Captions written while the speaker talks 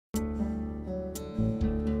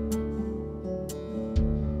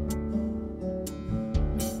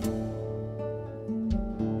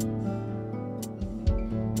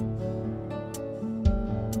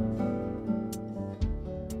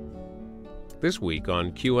This week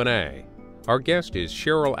on Q&A, our guest is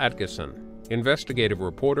Sharyl Attkisson, investigative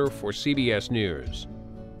reporter for CBS News.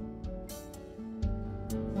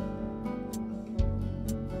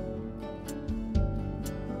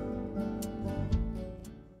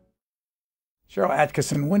 Sharyl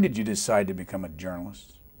Attkisson, when did you decide to become a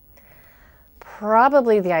journalist?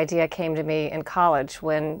 Probably the idea came to me in college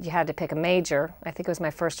when you had to pick a major. I think it was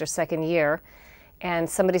my first or second year. And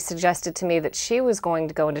somebody suggested to me that she was going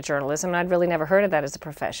to go into journalism, and I'd really never heard of that as a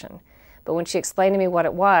profession. But when she explained to me what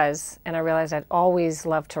it was, and I realized I'd always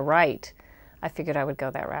loved to write, I figured I would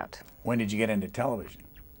go that route. When did you get into television?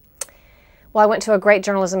 Well, I went to a great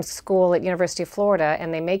journalism school at University of Florida,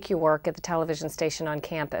 and they make you work at the television station on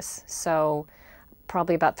campus. So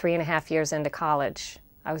probably about 3.5 years into college,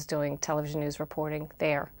 I was doing television news reporting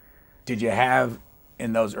there. Did you have,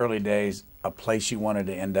 in those early days, a place you wanted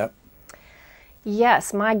to end up?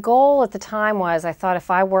 Yes, my goal at the time was I thought if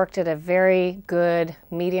I worked at a very good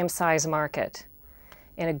medium-sized market,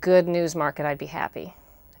 in a good news market, I'd be happy.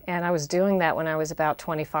 And I was doing that when I was about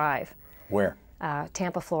 25. Where?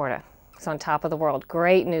 Tampa, Florida. It's on top of the world.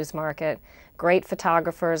 Great news market, great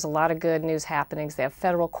photographers, a lot of good news happenings. They have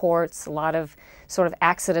federal courts, a lot of sort of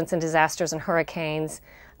accidents and disasters and hurricanes,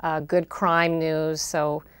 good crime news.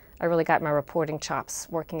 So I really got my reporting chops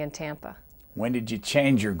working in Tampa. When did you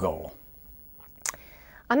change your goal?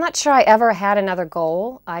 I'm not sure I ever had another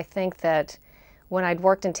goal. I think that when I'd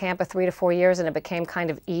worked in Tampa 3 to 4 years and it became kind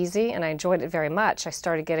of easy and I enjoyed it very much, I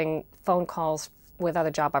started getting phone calls with other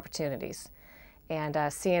job opportunities. And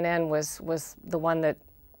CNN was the one that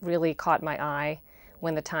really caught my eye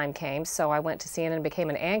when the time came. So I went to CNN and became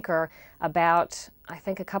an anchor about, I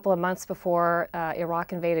think, a couple of months before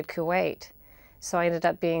Iraq invaded Kuwait. So I ended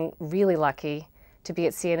up being really lucky to be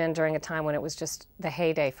at CNN during a time when it was just the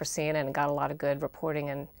heyday for CNN, and got a lot of good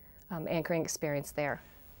reporting and anchoring experience there.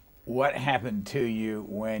 What happened to you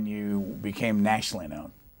when you became nationally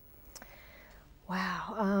known?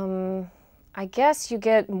 Wow. I guess you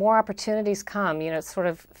get more opportunities come. You know, it sort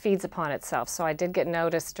of feeds upon itself. So I did get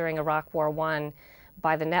noticed during Iraq War I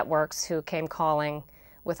by the networks who came calling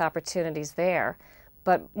with opportunities there.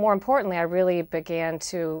 But more importantly, I really began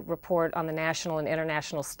to report on the national and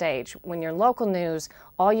international stage. When you're in local news,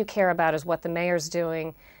 all you care about is what the mayor's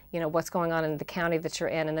doing, you know, what's going on in the county that you're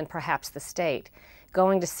in, and then perhaps the state.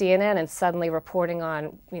 Going to CNN and suddenly reporting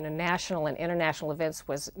on, you know, national and international events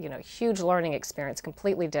was, you know, a huge learning experience,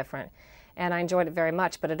 completely different. And I enjoyed it very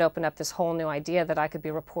much, but it opened up this whole new idea that I could be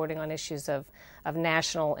reporting on issues of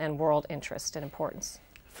national and world interest and importance.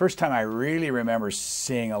 First time I really remember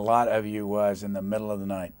seeing a lot of you was in the middle of the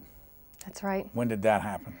night. That's right. When did that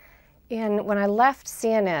happen? And when I left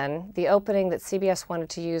CNN, the opening that CBS wanted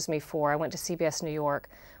to use me for, I went to CBS New York,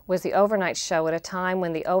 was the overnight show at a time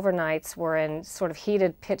when the overnights were in sort of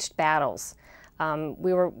heated, pitched battles.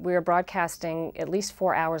 We were broadcasting at least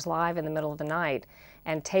 4 hours live in the middle of the night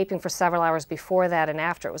and taping for several hours before that and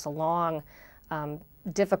after. It was a long,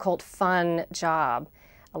 difficult, fun job.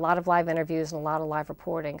 A lot of live interviews and a lot of live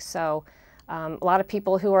reporting. So a lot of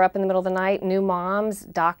people who were up in the middle of the night, new moms,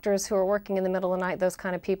 doctors who were working in the middle of the night, those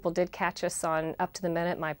kind of people did catch us on Up to the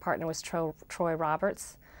Minute. My partner was Troy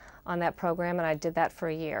Roberts on that program, and I did that for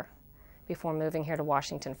a year before moving here to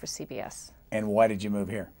Washington for CBS. And why did you move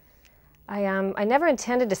here? I never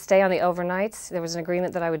intended to stay on the overnights. There was an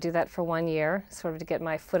agreement that I would do that for 1 year, sort of to get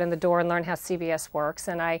my foot in the door and learn how CBS works.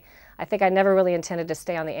 And I think I never really intended to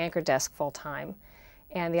stay on the anchor desk full time.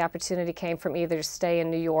 And the opportunity came from either to stay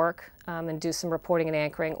in New York and do some reporting and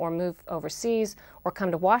anchoring, or move overseas, or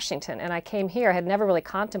come to Washington. And I came here, I had never really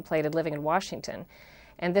contemplated living in Washington,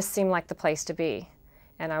 and this seemed like the place to be.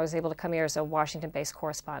 And I was able to come here as a Washington-based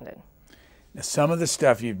correspondent. Now, some of the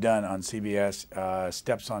stuff you've done on CBS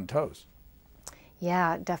steps on toes.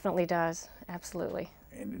 Yeah, it definitely does. Absolutely.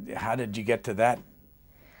 And how did you get to that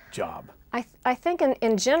job? I think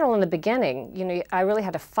in general, in the beginning, you know, I really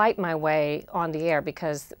had to fight my way on the air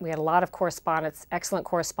because we had a lot of correspondents, excellent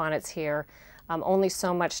correspondents here, only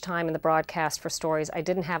so much time in the broadcast for stories. I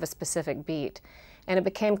didn't have a specific beat. And it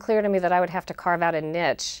became clear to me that I would have to carve out a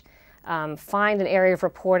niche, find an area of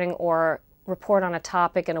reporting or report on a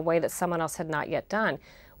topic in a way that someone else had not yet done,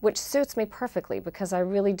 which suits me perfectly because I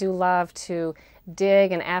really do love to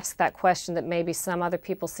dig and ask that question that maybe some other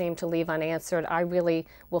people seem to leave unanswered. I really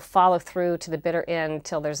will follow through to the bitter end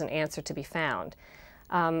till there's an answer to be found.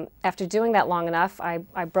 After doing that long enough, I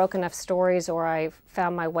broke enough stories, or I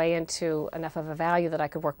found my way into enough of a value that I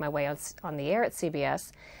could work my way on the air at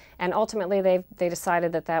CBS. And ultimately, they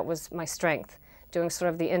decided that that was my strength, doing sort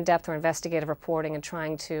of the in-depth or investigative reporting and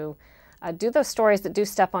trying to do those stories that do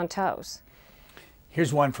step on toes.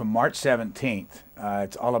 Here's one from March 17th.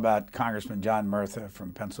 It's all about Congressman John Murtha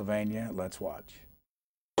from Pennsylvania. Let's watch.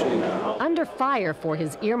 Under fire for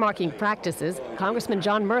his earmarking practices, Congressman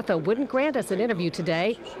John Murtha wouldn't grant us an interview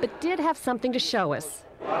today, but did have something to show us.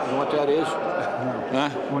 You know what that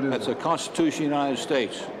is? That's the Constitution of the United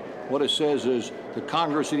States. What it says is the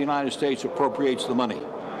Congress of the United States appropriates the money.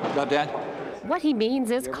 Got that? What he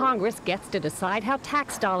means is Congress gets to decide how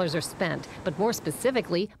tax dollars are spent, but more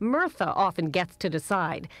specifically, Murtha often gets to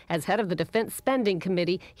decide. As head of the Defense Spending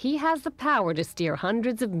Committee, he has the power to steer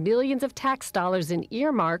hundreds of millions of tax dollars in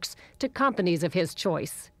earmarks to companies of his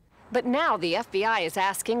choice. But now the FBI is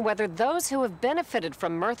asking whether those who have benefited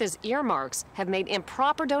from Murtha's earmarks have made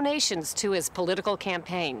improper donations to his political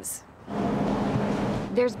campaigns.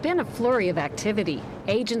 There's been a flurry of activity.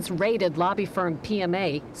 Agents raided lobby firm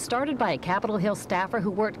PMA, started by a Capitol Hill staffer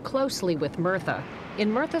who worked closely with Murtha.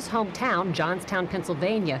 In Murtha's hometown, Johnstown,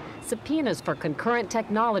 Pennsylvania, subpoenas for concurrent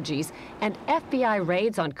technologies and FBI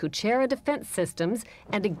raids on Kuchera Defense Systems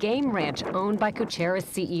and a game ranch owned by Kuchera's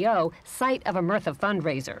CEO, site of a Murtha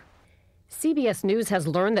fundraiser. CBS News has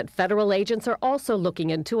learned that federal agents are also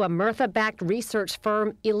looking into a Murtha-backed research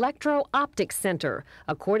firm, Electro-Optics Center.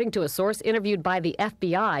 According to a source interviewed by the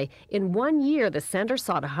FBI, in 1 year the center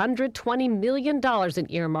sought $120 million in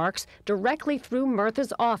earmarks directly through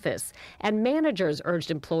Murtha's office, and managers urged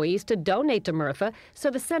employees to donate to Murtha so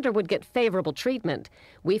the center would get favorable treatment.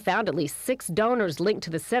 We found at least 6 donors linked to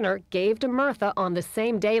the center gave to Murtha on the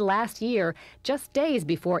same day last year, just days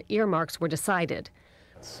before earmarks were decided.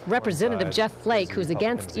 Representative Jeff Flake, who's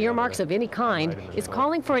against earmarks of any kind, is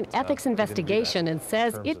calling for an ethics investigation and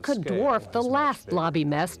says it could dwarf the last lobby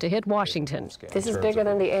mess to hit Washington. This is bigger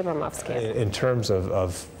than the Abramoff scandal. In terms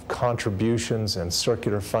of contributions and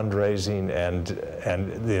circular fundraising and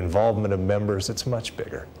the involvement of members, it's much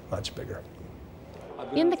bigger, much bigger.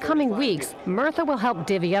 In the coming weeks, Murtha will help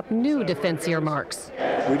divvy up new defense earmarks.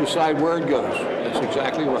 We decide where it goes. That's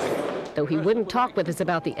exactly right. Though he wouldn't talk with us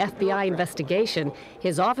about the FBI investigation,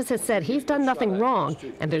 his office has said he's done nothing wrong,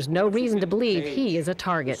 and there's no reason to believe he is a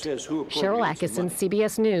target. Sharyl Attkisson,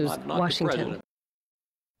 CBS News, Washington.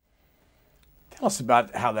 Tell us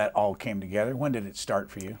about how that all came together. When did it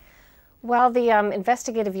start for you? Well, the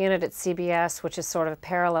investigative unit at CBS, which is sort of a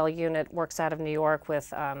parallel unit, works out of New York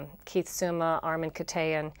with Keith Suma, Armin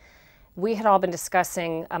Katayan. We had all been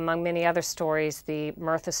discussing, among many other stories, the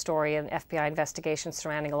Murtha story and FBI investigation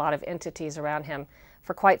surrounding a lot of entities around him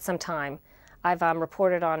for quite some time. I've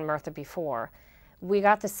reported on Murtha before. We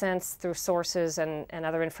got the sense through sources and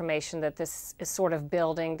other information that this is sort of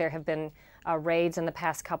building. There have been raids in the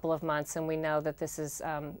past couple of months, and we know that this is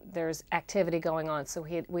there's activity going on. So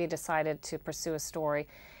we decided to pursue a story.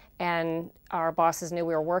 And our bosses knew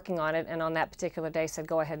we were working on it, and on that particular day said,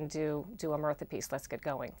 go ahead and do a Murtha piece. Let's get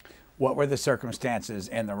going. What were the circumstances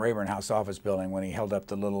in the Rayburn House office building when he held up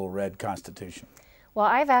the little red Constitution? Well,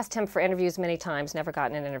 I've asked him for interviews many times, never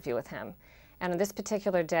gotten an interview with him. And on this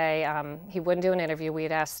particular day, he wouldn't do an interview. We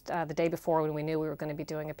had asked the day before when we knew we were going to be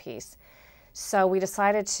doing a piece. So we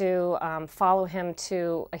decided to follow him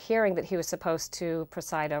to a hearing that he was supposed to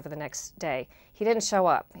preside over the next day. He didn't show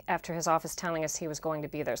up after his office telling us he was going to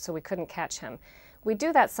be there, so we couldn't catch him. We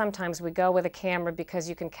do that sometimes. We go with a camera because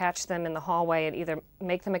you can catch them in the hallway and either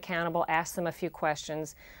make them accountable, ask them a few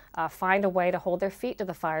questions, find a way to hold their feet to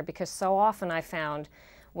the fire, because so often I found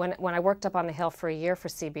when I worked up on the Hill for a year for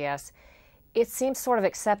CBS, it seems sort of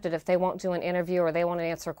accepted if they won't do an interview or they won't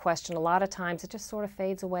answer a question. A lot of times it just sort of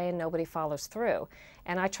fades away and nobody follows through.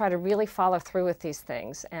 And I try to really follow through with these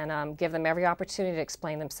things and give them every opportunity to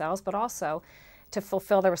explain themselves, but also to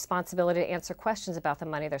fulfill their responsibility to answer questions about the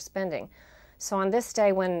money they're spending. So on this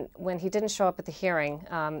day when he didn't show up at the hearing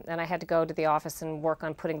and I had to go to the office and work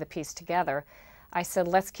on putting the piece together, I said,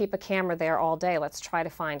 let's keep a camera there all day. Let's try to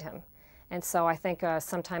find him. And so I think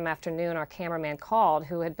sometime afternoon our cameraman called,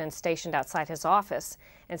 who had been stationed outside his office,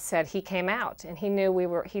 and said he came out, and he knew we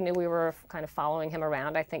were kind of following him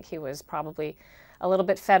around. I think he was probably a little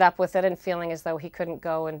bit fed up with it and feeling as though he couldn't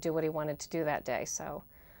go and do what he wanted to do that day. So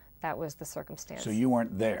that was the circumstance. So you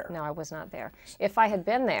weren't there? No, I was not there. If I had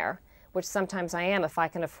been there, which sometimes I am, if I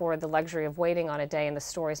can afford the luxury of waiting on a day and the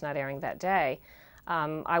story's not airing that day,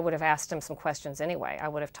 I would have asked him some questions anyway. I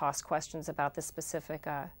would have tossed questions about the specific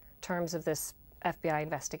terms of this FBI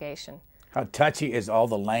investigation. How touchy is all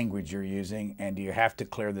the language you're using, and do you have to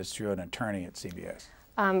clear this through an attorney at CBS?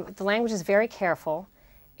 The language is very careful,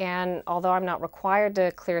 and although I'm not required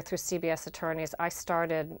to clear through CBS attorneys, I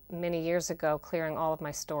started many years ago clearing all of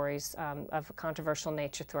my stories of a controversial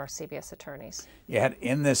nature through our CBS attorneys. You had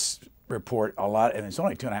in this report a lot, and it's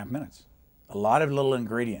only 2.5 minutes, a lot of little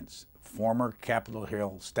ingredients. Former Capitol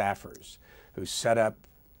Hill staffers, who set up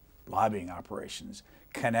lobbying operations,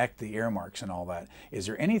 connect the earmarks and all that. Is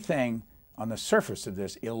there anything on the surface of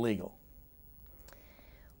this illegal?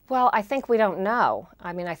 Well, I think we don't know.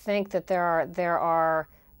 I mean, I think that there are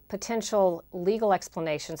potential legal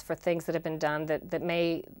explanations for things that have been done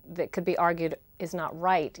that could be argued is not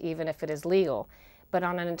right, even if it is legal. But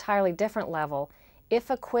on an entirely different level, if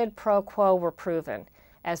a quid pro quo were proven,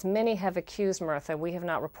 as many have accused Murtha, we have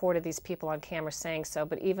not reported these people on camera saying so,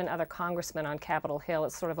 but even other congressmen on Capitol Hill,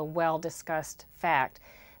 it's sort of a well-discussed fact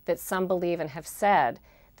that some believe and have said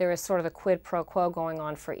there is sort of a quid pro quo going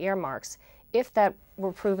on for earmarks. If that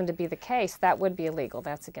were proven to be the case, that would be illegal.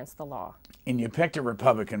 That's against the law. And you picked a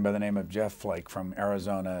Republican by the name of Jeff Flake from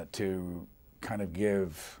Arizona to kind of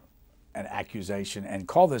give an accusation and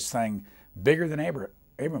call this thing bigger than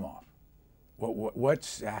Abramoff.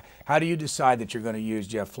 How do you decide that you're going to use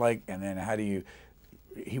Jeff Flake, and then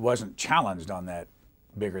he wasn't challenged on that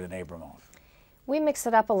bigger than Abramoff? We mix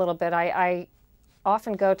it up a little bit. I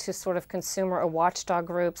often go to sort of consumer or watchdog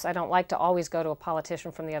groups. I don't like to always go to a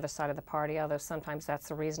politician from the other side of the party, although sometimes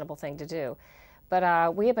that's a reasonable thing to do.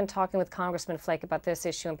 But we have been talking with Congressman Flake about this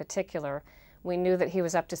issue in particular. We knew that he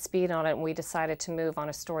was up to speed on it, and we decided to move on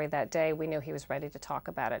a story that day. We knew he was ready to talk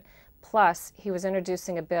about it. Plus, he was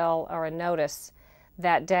introducing a bill or a notice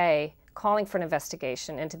that day calling for an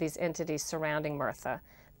investigation into these entities surrounding Murtha,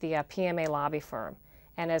 the PMA lobby firm.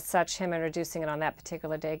 And as such, him introducing it on that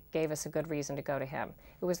particular day gave us a good reason to go to him.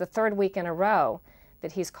 It was the third week in a row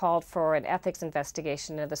that he's called for an ethics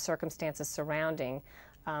investigation into the circumstances surrounding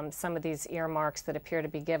some of these earmarks that appear to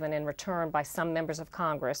be given in return by some members of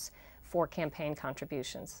Congress for campaign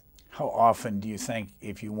contributions. How often do you think,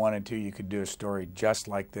 if you wanted to, you could do a story just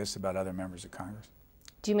like this about other members of Congress?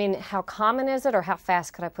 Do you mean how common is it, or how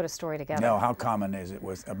fast could I put a story together? No, how common is it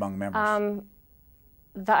among members?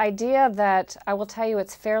 The idea that, I will tell you,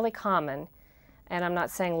 it's fairly common, and I'm not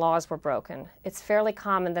saying laws were broken, it's fairly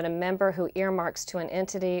common that a member who earmarks to an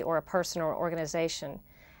entity or a person or organization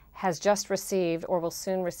has just received or will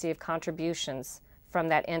soon receive contributions from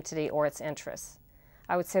that entity or its interests.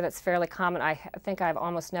 I would say that's fairly common. I think I've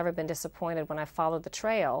almost never been disappointed when I followed the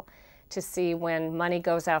trail to see when money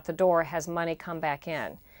goes out the door, has money come back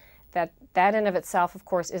in. That in of itself, of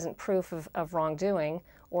course, isn't proof of wrongdoing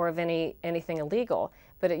or of anything illegal,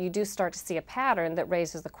 but you do start to see a pattern that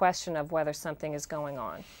raises the question of whether something is going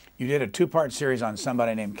on. You did a two-part series on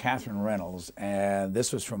somebody named Catherine Reynolds, and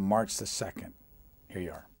this was from March the 2nd. Here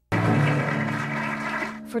you are.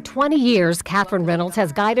 For 20 years, Catherine Reynolds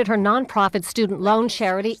has guided her nonprofit student loan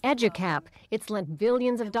charity, EduCap. It's lent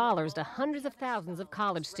billions of dollars to hundreds of thousands of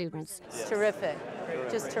college students. It's terrific,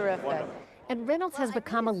 just terrific. And Reynolds has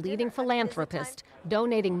become a leading philanthropist,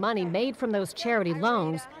 donating money made from those charity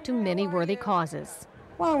loans to many worthy causes.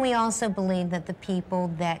 Well, we also believe that the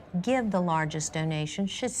people that give the largest donations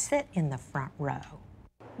should sit in the front row.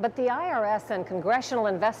 But the IRS and congressional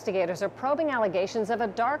investigators are probing allegations of a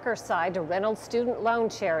darker side to Reynolds' student loan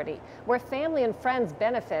charity, where family and friends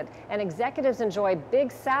benefit and executives enjoy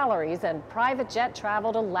big salaries and private jet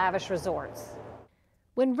travel to lavish resorts.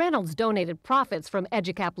 When Reynolds donated profits from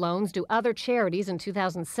EduCap loans to other charities in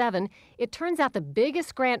 2007, it turns out the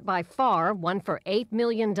biggest grant by far, one for $8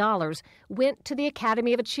 million, went to the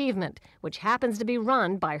Academy of Achievement, which happens to be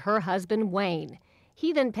run by her husband, Wayne.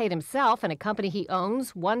 He then paid himself and a company he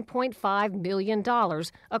owns $1.5 million,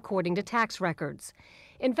 according to tax records.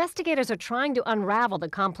 Investigators are trying to unravel the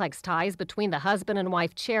complex ties between the husband and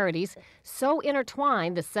wife charities, so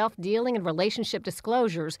intertwined the self-dealing and relationship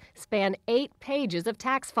disclosures span 8 pages of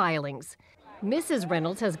tax filings. Mrs.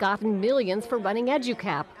 Reynolds has gotten millions for running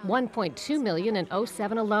EduCap, $1.2 million in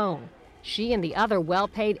 2007 alone. She and the other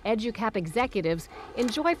well-paid EduCap executives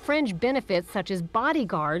enjoy fringe benefits such as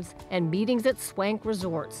bodyguards and meetings at swank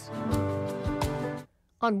resorts.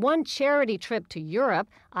 On one charity trip to Europe,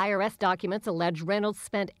 IRS documents allege Reynolds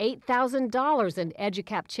spent $8,000 in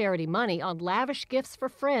EduCap charity money on lavish gifts for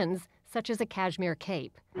friends, such as a cashmere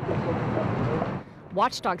cape.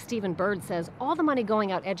 Watchdog Stephen Bird says all the money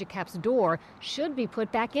going out EduCap's door should be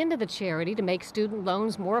put back into the charity to make student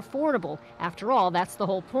loans more affordable. After all, that's the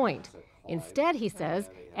whole point. Instead, he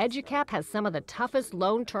says, EduCap has some of the toughest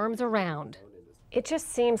loan terms around. It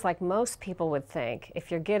just seems like most people would think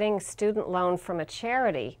if you're getting student loan from a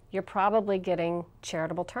charity, you're probably getting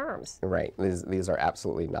charitable terms. Right. These are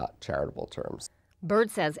absolutely not charitable terms.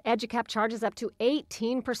 Bird says EduCap charges up to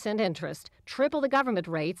 18% interest, triple the government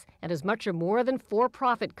rates, and as much or more than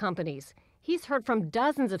for-profit companies. He's heard from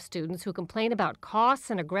dozens of students who complain about costs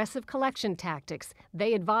and aggressive collection tactics.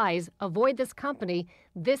 They advise, avoid this company.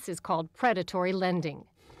 This is called predatory lending.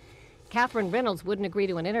 Catherine Reynolds wouldn't agree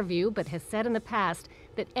to an interview, but has said in the past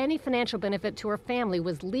that any financial benefit to her family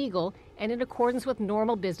was legal and in accordance with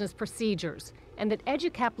normal business procedures, and that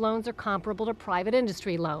EduCap loans are comparable to private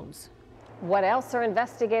industry loans. What else are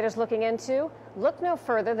investigators looking into? Look no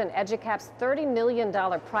further than EduCap's $30 million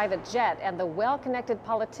private jet and the well-connected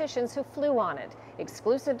politicians who flew on it.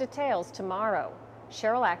 Exclusive details tomorrow.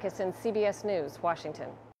 Sharyl Attkisson, CBS News, Washington.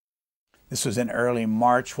 This was in early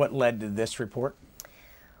March. What led to this report?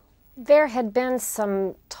 There had been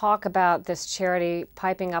some talk about this charity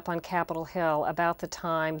piping up on Capitol Hill about the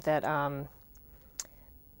time that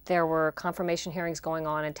there were confirmation hearings going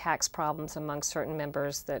on and tax problems among certain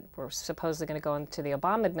members that were supposedly going to go into the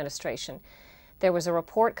Obama administration. There was a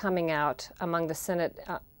report coming out among the Senate,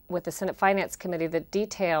 with the Senate Finance Committee, that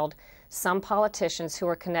detailed some politicians who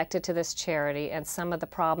were connected to this charity and some of the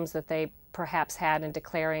problems that they perhaps had in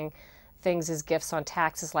declaring things as gifts on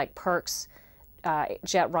taxes, like perks,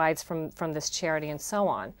 jet rides from this charity, and so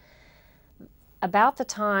on. About the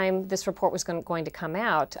time this report was going to come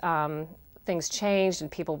out, things changed and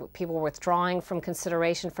people were withdrawing from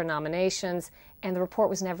consideration for nominations, and the report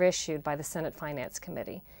was never issued by the Senate Finance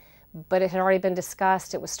Committee. But it had already been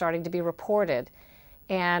discussed, it was starting to be reported,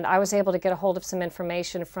 and I was able to get a hold of some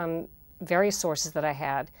information from various sources that I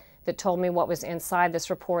had that told me what was inside this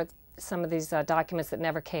report, some of these documents that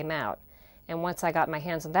never came out. And once I got my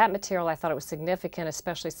hands on that material, I thought it was significant,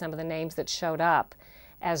 especially some of the names that showed up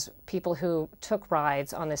as people who took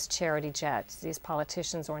rides on this charity jet, these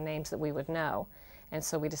politicians or names that we would know. And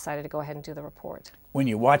so we decided to go ahead and do the report. When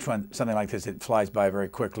you watch something like this, it flies by very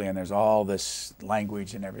quickly, and there's all this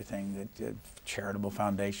language and everything, that charitable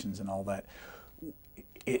foundations and all that.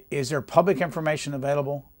 Is there public information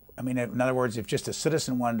available? I mean, in other words, if just a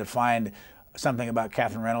citizen wanted to find something about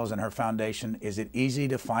Catherine Reynolds and her foundation, is it easy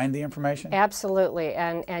to find the information? Absolutely,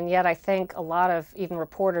 and yet I think a lot of even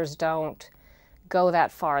reporters don't go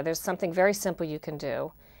that far. There's something very simple you can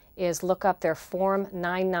do, is look up their Form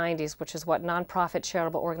 990s, which is what nonprofit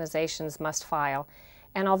charitable organizations must file.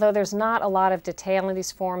 And although there's not a lot of detail in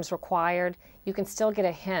these forms required, you can still get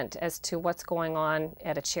a hint as to what's going on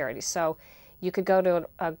at a charity. So you could go to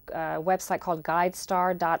a website called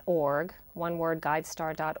guidestar.org, one word,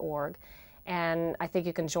 guidestar.org, and I think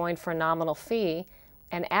you can join for a nominal fee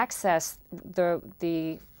and access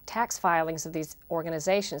the tax filings of these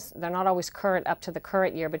organizations. They're not always current up to the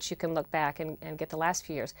current year, but you can look back and get the last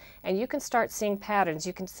few years. And you can start seeing patterns.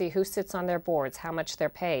 You can see who sits on their boards, how much they're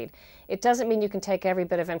paid. It doesn't mean you can take every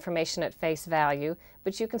bit of information at face value,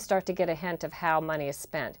 but you can start to get a hint of how money is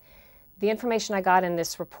spent. The information I got in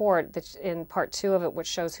this report, that's in part 2 of it, which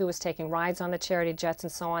shows who was taking rides on the charity jets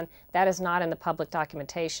and so on, that is not in the public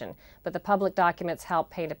documentation. But the public documents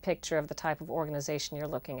help paint a picture of the type of organization you're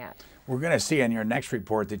looking at. We're going to see in your next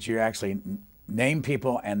report that you actually name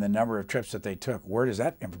people and the number of trips that they took. Where does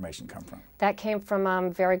that information come from? That came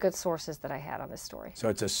from very good sources that I had on this story. So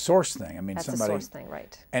it's a source thing. I mean, that's somebody, a source thing,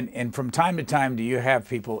 right? And from time to time, do you have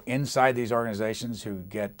people inside these organizations who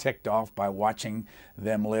get ticked off by watching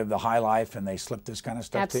them live the high life and they slip this kind of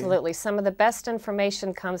stuff to you? Absolutely. Some of the best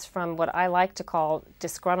information comes from what I like to call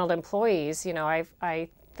disgruntled employees. You know, I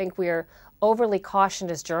think we're overly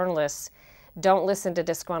cautioned as journalists, don't listen to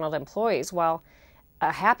disgruntled employees. Well,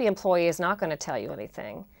 a happy employee is not going to tell you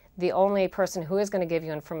anything. The only person who is going to give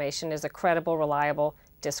you information is a credible, reliable,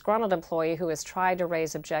 disgruntled employee who has tried to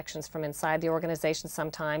raise objections from inside the organization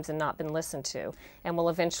sometimes and not been listened to, and will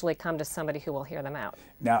eventually come to somebody who will hear them out.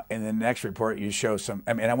 Now, in the next report, you show some,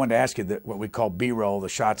 I wanted to ask you what we call B-roll, the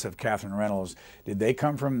shots of Catherine Reynolds. Did they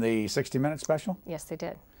come from the 60 Minutes special? Yes, they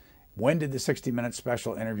did. When did the 60 Minutes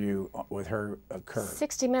special interview with her occur?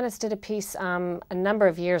 60 Minutes did a piece a number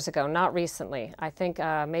of years ago, not recently. I think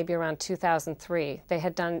maybe around 2003.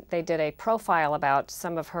 They did a profile about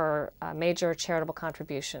some of her major charitable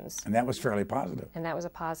contributions. And that was fairly positive. And that was a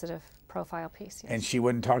positive profile piece, yes. And she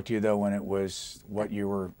wouldn't talk to you, though, when it was what you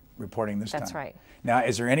were reporting this time? That's right. Now,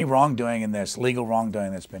 is there any wrongdoing in this, legal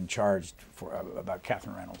wrongdoing that's been charged for about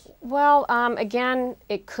Catherine Reynolds? Well, again,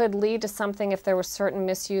 it could lead to something if there was certain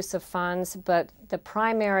misuse of funds, but the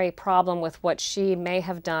primary problem with what she may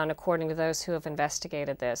have done, according to those who have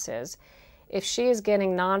investigated this, is if she is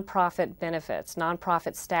getting nonprofit benefits,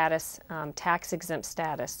 nonprofit status, tax-exempt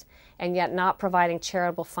status, and yet not providing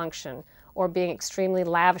charitable function or being extremely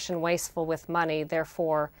lavish and wasteful with money,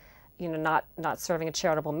 therefore not serving a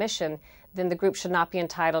charitable mission, then the group should not be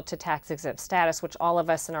entitled to tax-exempt status, which all of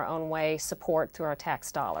us in our own way support through our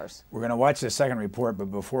tax dollars. We're going to watch the second report, but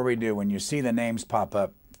before we do, when you see the names pop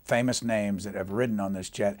up, famous names that have ridden on this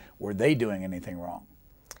jet, were they doing anything wrong?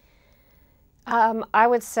 I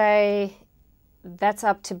would say that's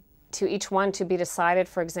up to each one to be decided.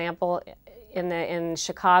 For example, in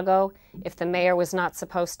Chicago, if the mayor was not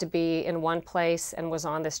supposed to be in one place and was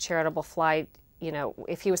on this charitable flight, you know,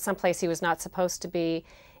 if he was someplace he was not supposed to be,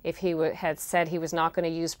 if he had said he was not going to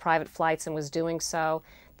use private flights and was doing so,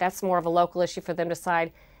 that's more of a local issue for them to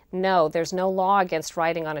decide. No, there's no law against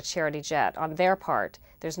riding on a charity jet on their part.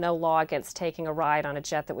 There's no law against taking a ride on a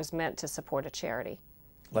jet that was meant to support a charity.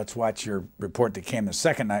 Let's watch your report that came the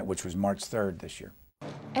second night, which was March 3rd this year.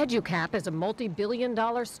 EduCap is a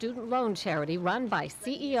multi-billion-dollar student loan charity run by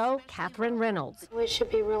CEO Catherine Reynolds. It should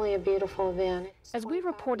be really a beautiful event. As we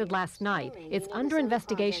reported last night, it's under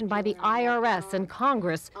investigation by the IRS and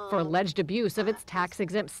Congress for alleged abuse of its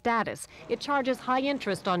tax-exempt status. It charges high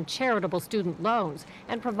interest on charitable student loans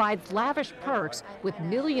and provides lavish perks with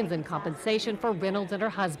millions in compensation for Reynolds and her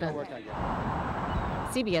husband.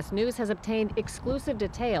 CBS News has obtained exclusive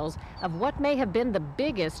details of what may have been the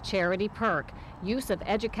biggest charity perk, use of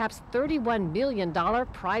EduCap's $31 million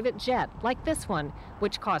private jet like this one,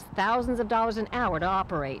 which costs thousands of dollars an hour to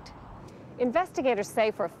operate. Investigators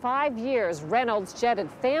say for 5 years, Reynolds jetted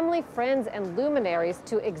family, friends, and luminaries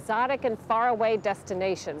to exotic and faraway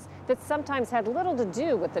destinations that sometimes had little to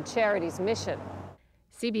do with the charity's mission.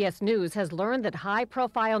 CBS News has learned that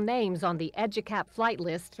high-profile names on the EduCap flight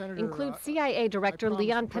list include CIA Director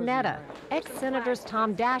Leon Panetta, ex-Senators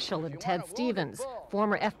Tom Daschle and Ted Stevens,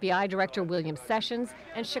 former FBI Director William Sessions,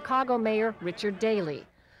 and Chicago Mayor Richard Daley.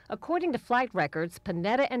 According to flight records,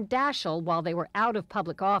 Panetta and Daschle, while they were out of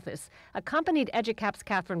public office, accompanied EduCap's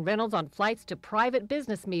Catherine Reynolds on flights to private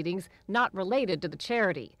business meetings not related to the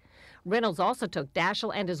charity. Reynolds also took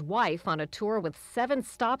Daschle and his wife on a tour with 7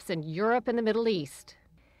 stops in Europe and the Middle East.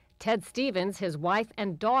 Ted Stevens, his wife,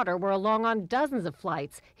 and daughter were along on dozens of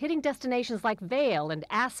flights, hitting destinations like Vail and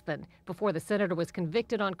Aspen before the senator was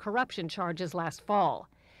convicted on corruption charges last fall.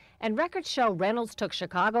 And records show Reynolds took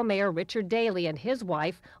Chicago Mayor Richard Daley and his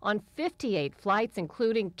wife on 58 flights,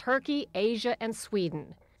 including Turkey, Asia, and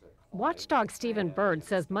Sweden. Watchdog Stephen Bird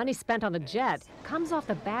says money spent on the jet comes off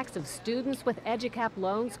the backs of students with EduCap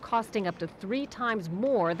loans costing up to 3 times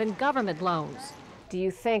more than government loans. Do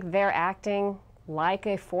you think they're acting like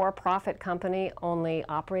a for-profit company only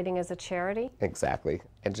operating as a charity? Exactly.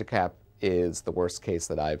 EduCap is the worst case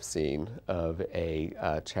that I've seen of a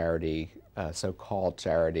charity, so-called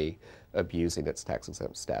charity, abusing its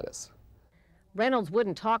tax-exempt status. Reynolds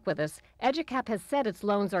wouldn't talk with us. EduCap has said its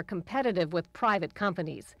loans are competitive with private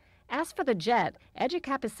companies. As for the jet,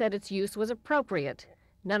 EduCap has said its use was appropriate.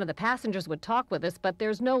 None of the passengers would talk with us, but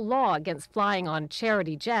there's no law against flying on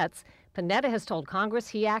charity jets. Panetta has told Congress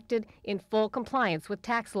he acted in full compliance with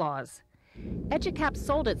tax laws. EduCap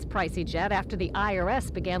sold its pricey jet after the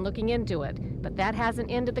IRS began looking into it, but that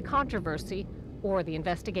hasn't ended the controversy or the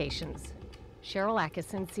investigations. Sharyl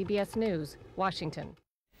Attkisson, CBS News, Washington.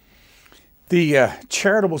 The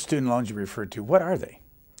charitable student loans you referred to, what are they?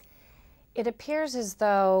 It appears as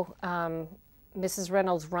though Mrs.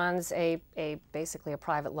 Reynolds runs basically a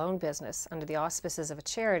private loan business under the auspices of a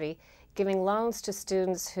charity, giving loans to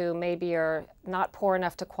students who maybe are not poor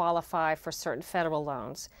enough to qualify for certain federal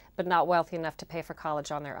loans, but not wealthy enough to pay for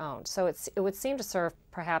college on their own. So it would seem to serve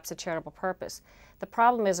perhaps a charitable purpose. The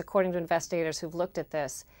problem is, according to investigators who've looked at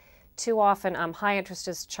this, too often high interest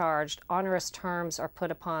is charged, onerous terms are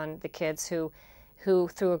put upon the kids who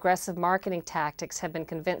through aggressive marketing tactics have been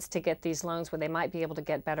convinced to get these loans where they might be able to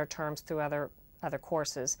get better terms through other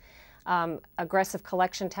courses. Aggressive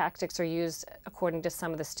collection tactics are used, according to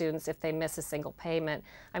some of the students, if they miss a single payment.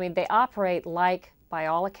 I mean, they operate like, by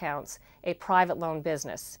all accounts, a private loan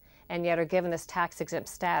business, and yet are given this tax-exempt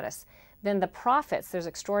status. Then the profits, there's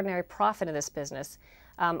extraordinary profit in this business.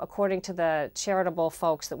 According to the charitable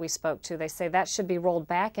folks that we spoke to, they say that should be rolled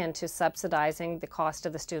back into subsidizing the cost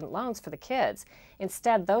of the student loans for the kids.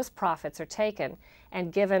 Instead, those profits are taken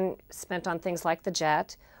and spent on things like the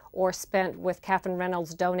jet, or spent with Catherine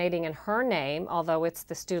Reynolds donating in her name, although it's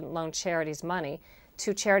the student loan charity's money,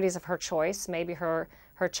 to charities of her choice, maybe her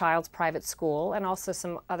child's private school, and also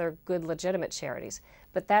some other good legitimate charities.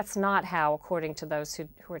 But that's not how, according to those who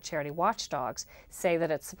are charity watchdogs, say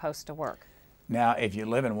that it's supposed to work. Now, if you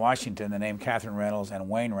live in Washington, the name Catherine Reynolds and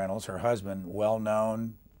Wayne Reynolds, her husband,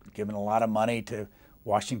 well-known, given a lot of money to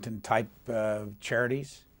Washington-type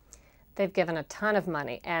charities? They've given a ton of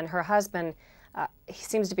money, and her husband, he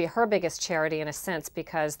seems to be her biggest charity in a sense,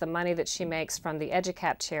 because the money that she makes from the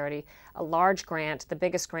EduCap charity, a large grant, the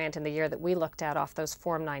biggest grant in the year that we looked at off those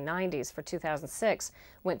Form 990s for 2006,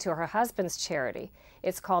 went to her husband's charity.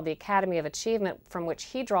 It's called the Academy of Achievement, from which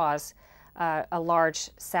he draws a large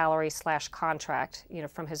salary/contract,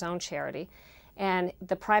 from his own charity. And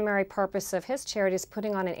the primary purpose of his charity is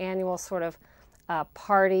putting on an annual sort of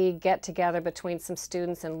party get-together between some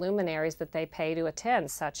students and luminaries that they pay to attend,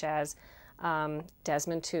 such as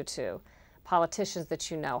Desmond Tutu, politicians that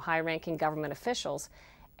you know, high-ranking government officials.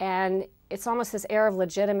 And it's almost this air of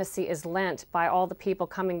legitimacy is lent by all the people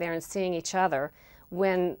coming there and seeing each other,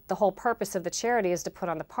 when the whole purpose of the charity is to put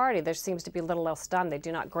on the party. There seems to be little else done. They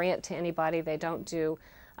do not grant to anybody. They don't do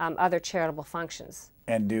other charitable functions.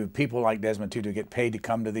 And do people like Desmond Tutu get paid to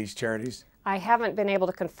come to these charities? I haven't been able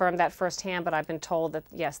to confirm that firsthand, but I've been told that,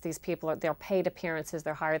 yes, these people, they're paid appearances,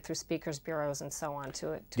 they're hired through speakers bureaus and so on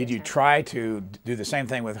to Did you attend. try to do the same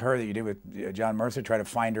thing with her that you did with John Murtha, try to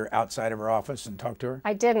find her outside of her office and talk to her?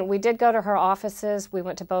 I didn't. We did go to her offices. We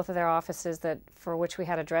went to both of their offices for which we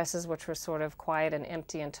had addresses, which were sort of quiet and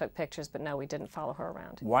empty, and took pictures, but no, we didn't follow her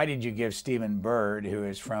around. Why did you give Stephen Bird, who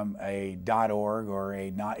is from a .org or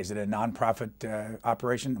is it a nonprofit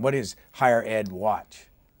operation? What is Higher Ed Watch?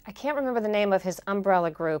 I can't remember the name of his umbrella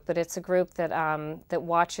group, but it's a group that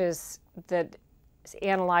that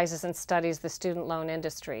analyzes and studies the student loan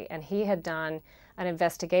industry. And he had done an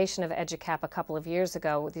investigation of EduCap a couple of years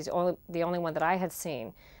ago. He's the only one that I had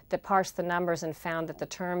seen that parsed the numbers and found that the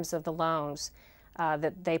terms of the loans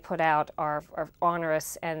that they put out are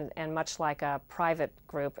onerous and much like a private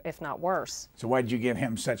group, if not worse. So why did you give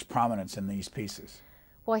him such prominence in these pieces?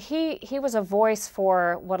 Well, he was a voice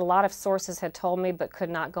for what a lot of sources had told me but could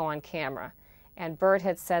not go on camera. And Bert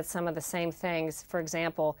had said some of the same things, for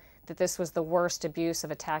example, that this was the worst abuse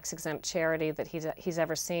of a tax-exempt charity that he's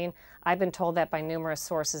ever seen. I've been told that by numerous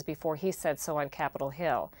sources before he said so on Capitol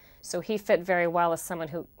Hill. So he fit very well as someone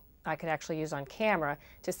who I could actually use on camera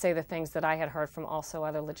to say the things that I had heard from also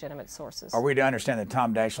other legitimate sources. Are we to understand that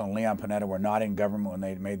Tom Daschle and Leon Panetta were not in government when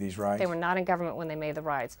they made these rides? They were not in government when they made the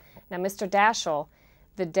rides. Now, Mr. Daschle,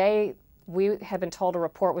 the day we had been told a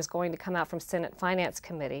report was going to come out from Senate Finance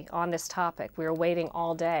Committee on this topic, we were waiting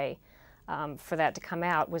all day for that to come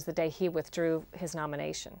out, was the day he withdrew his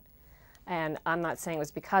nomination. And I'm not saying it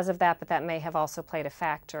was because of that, but that may have also played a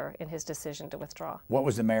factor in his decision to withdraw. What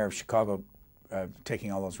was the mayor of Chicago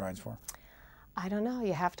taking all those rides for? I don't know.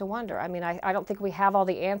 You have to wonder. I mean, I don't think we have all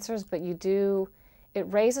the answers, but you do. It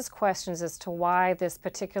raises questions as to why this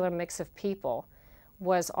particular mix of people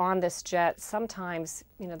was on this jet. Sometimes,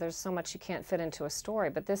 you know, there's so much you can't fit into a story,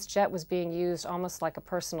 but this jet was being used almost like a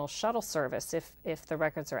personal shuttle service, if the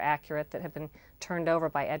records are accurate, that have been turned over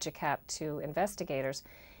by EduCap to investigators.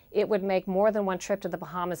 It would make more than one trip to the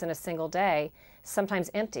Bahamas in a single day, sometimes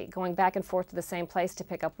empty, going back and forth to the same place to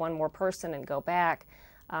pick up one more person and go back.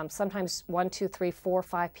 Sometimes 1, 2, 3, 4,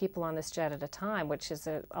 5 people on this jet at a time, which is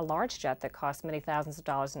a large jet that costs many thousands of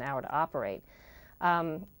dollars an hour to operate.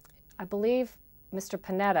 I believe Mr.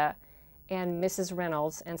 Panetta and Mrs.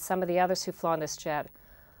 Reynolds and some of the others who flew on this jet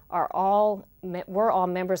were all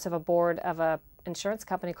members of a board of an insurance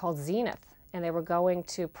company called Zenith, and they were going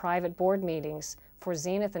to private board meetings for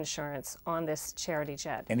Zenith Insurance on this charity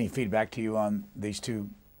jet. Any feedback to you on these two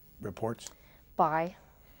reports? By?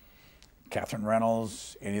 Catherine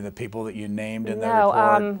Reynolds, any of the people that you named in the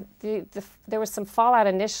report? No, there was some fallout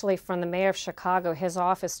initially from the mayor of Chicago. His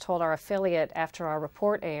office told our affiliate after our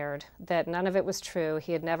report aired that none of it was true.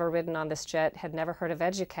 He had never ridden on this jet, had never heard of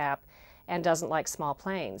EduCap, and doesn't like small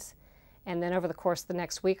planes. And then over the course of the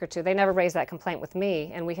next week or two, they never raised that complaint with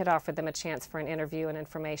me, and we had offered them a chance for an interview and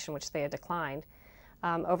information, which they had declined.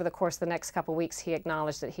 Over the course of the next couple of weeks, he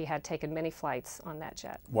acknowledged that he had taken many flights on that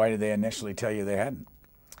jet. Why did they initially tell you they hadn't?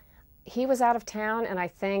 He was out of town, and I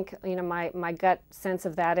think, you know, my gut sense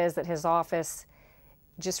of that is that his office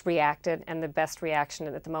just reacted, and the best reaction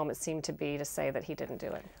at the moment seemed to be to say that he didn't do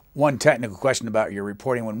it. One technical question about your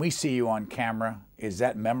reporting. When we see you on camera, is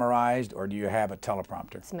that memorized, or do you have a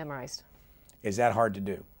teleprompter? It's memorized. Is that hard to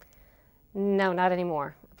do? No, not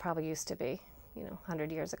anymore. It probably used to be, you know,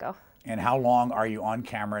 100 years ago. And how long are you on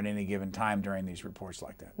camera at any given time during these reports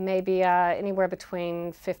like that? Maybe anywhere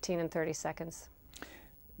between 15 and 30 seconds.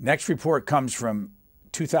 Next report comes from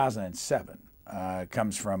 2007. It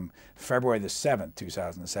comes from February the 7th,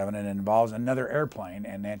 2007, and it involves another airplane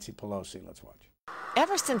and Nancy Pelosi. Let's watch.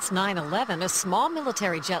 Ever since 9/11, a small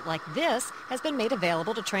military jet like this has been made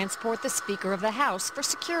available to transport the Speaker of the House for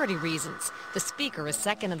security reasons. The Speaker is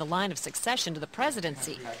second in the line of succession to the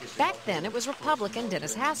presidency. Back then, it was Republican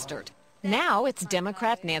Dennis Hastert. Now it's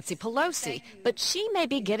Democrat Nancy Pelosi, but she may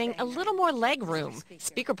be getting a little more leg room.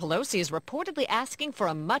 Speaker Pelosi is reportedly asking for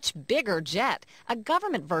a much bigger jet, a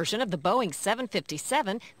government version of the Boeing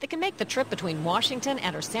 757 that can make the trip between Washington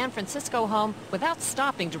and her San Francisco home without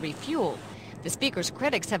stopping to refuel. The Speaker's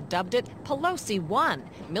critics have dubbed it Pelosi 1.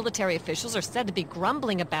 Military officials are said to be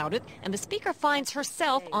grumbling about it, and the Speaker finds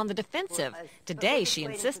herself on the defensive. Today, she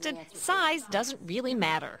insisted size doesn't really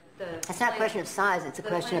matter. It's not a question of size, it's a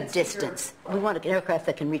question of distance. We want an aircraft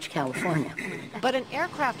that can reach California. But an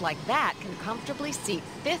aircraft like that can comfortably seat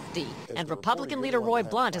 50, and Republican leader Roy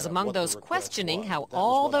Blunt is among those questioning how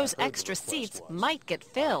all those extra seats might get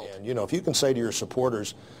filled. And, you know, if you can say to your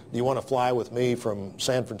supporters, do you want to fly with me from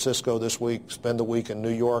San Francisco this week, spend the week in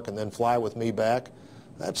New York, and then fly with me back?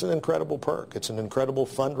 That's an incredible perk. It's an incredible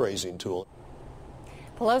fundraising tool.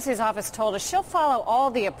 Pelosi's office told us she'll follow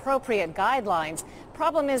all the appropriate guidelines.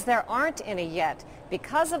 Problem is there aren't any yet.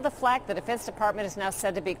 Because of the flack, the Defense Department is now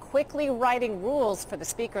said to be quickly writing rules for the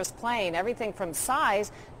Speaker's plane, everything from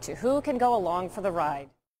size to who can go along for the ride.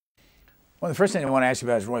 Well, the first thing I want to ask you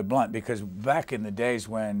about is Roy Blunt, because back in the days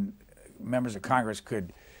when members of Congress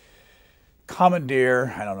could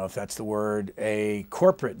commandeer, I don't know if that's the word, a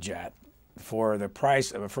corporate jet for the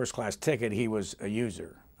price of a first-class ticket, he was a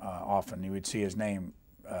user. Often you would see his name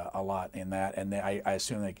a lot in that, and I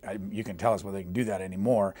assume you can tell us whether they can do that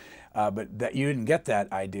anymore, but that you didn't get that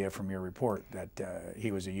idea from your report that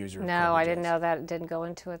he was a user. No, I didn't know that. It didn't go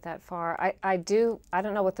into it that far. I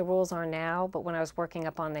don't know what the rules are now, but when I was working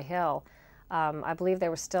up on the Hill, I believe they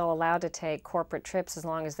were still allowed to take corporate trips as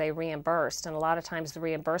long as they reimbursed, and a lot of times the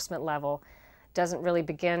reimbursement level doesn't really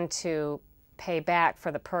begin to pay back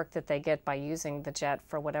for the perk that they get by using the jet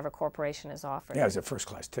for whatever corporation is offered. Yeah, it was a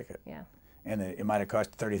first-class ticket. Yeah. And it might have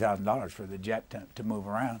cost $30,000 for the jet to move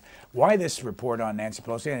around. Why this report on Nancy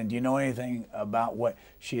Pelosi? And do you know anything about what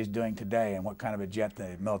she is doing today and what kind of a jet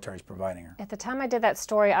the military is providing her? At the time I did that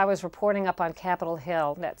story, I was reporting up on Capitol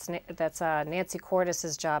Hill. That's Nancy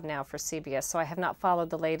Cordes' job now for CBS. So I have not followed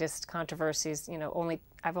the latest controversies. You know,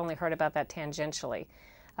 I've only heard about that tangentially.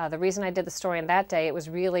 The reason I did the story on that day, it was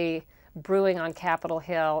really brewing on Capitol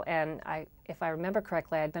Hill, and if I remember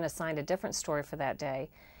correctly, I'd been assigned a different story for that day.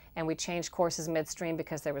 And we changed courses midstream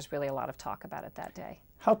because there was really a lot of talk about it that day.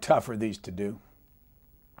 How tough are these to do?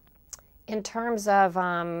 In terms of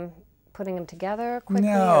putting them together quickly?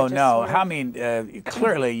 No. I mean,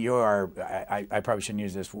 clearly you are, I probably shouldn't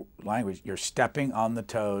use this language, you're stepping on the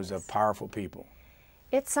toes of powerful people.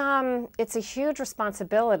 It's a huge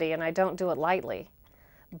responsibility, and I don't do it lightly.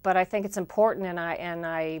 But I think it's important, and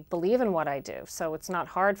I believe in what I do. So it's not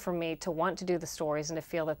hard for me to want to do the stories and to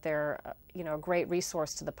feel that they're, you know, a great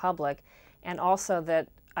resource to the public, and also that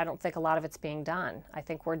I don't think a lot of it's being done. I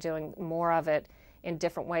think we're doing more of it in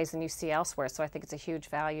different ways than you see elsewhere. So I think it's a huge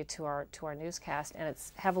value to our newscast, and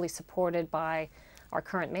it's heavily supported by our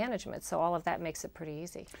current management. So all of that makes it pretty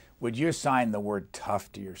easy. Would you assign the word tough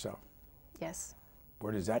to yourself? Yes.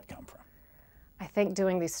 Where does that come from? I think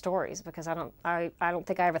doing these stories, because I don't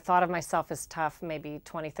think I ever thought of myself as tough maybe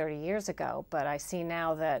 20, 30 years ago, but I see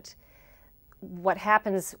now that what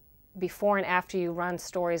happens before and after you run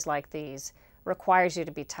stories like these requires you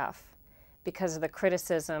to be tough because of the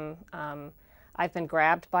criticism. I've been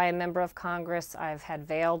grabbed by a member of Congress. I've had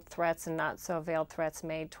veiled threats and not so veiled threats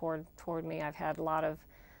made toward me. I've had a lot of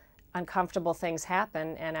uncomfortable things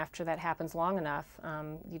happen, and after that happens long enough,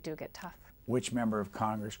 you do get tough. Which member of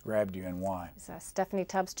Congress grabbed you and why? It's Stephanie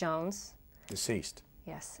Tubbs Jones. Deceased.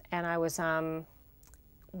 Yes, and I was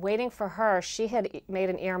waiting for her. She had made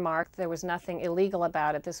an earmark. There was nothing illegal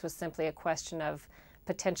about it. This was simply a question of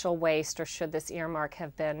potential waste, or should this earmark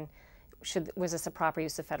have been, was this a proper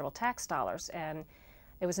use of federal tax dollars? And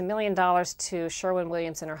it was $1 million to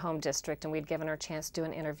Sherwin-Williams in her home district, and we'd given her a chance to do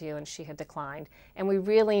an interview, and she had declined. And we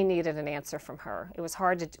really needed an answer from her. It was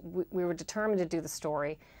hard to, we were determined to do the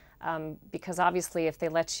story. Because obviously if they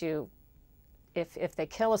let you, if they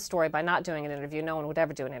kill a story by not doing an interview, no one would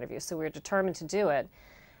ever do an interview. So we were determined to do it,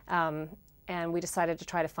 and we decided to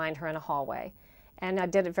try to find her in a hallway. And I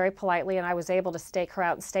did it very politely, and I was able to stake her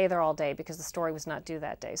out and stay there all day because the story was not due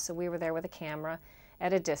that day. So we were there with a camera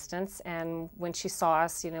at a distance, and when she saw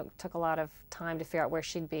us, you know, it took a lot of time to figure out where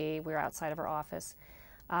she'd be. We were outside of her office.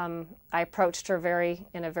 I approached her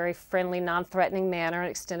in a very friendly, non-threatening manner and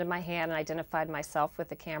extended my hand and identified myself with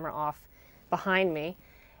the camera off behind me.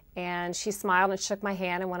 And she smiled and shook my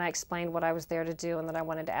hand, and when I explained what I was there to do and that I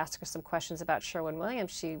wanted to ask her some questions about Sherwin-Williams,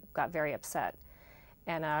 she got very upset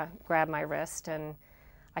and grabbed my wrist. And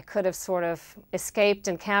I could have sort of escaped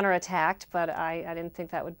and counterattacked, but I didn't think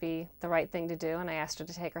that would be the right thing to do, and I asked her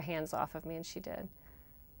to take her hands off of me, and she did.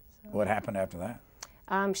 So, what happened after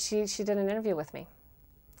that? She did an interview with me.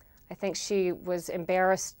 I think she was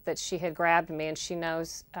embarrassed that she had grabbed me, and she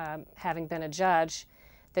knows, having been a judge,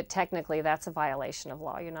 that technically that's a violation of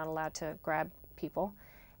law. You're not allowed to grab people.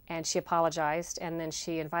 And she apologized, and then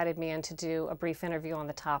she invited me in to do a brief interview on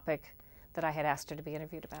the topic that I had asked her to be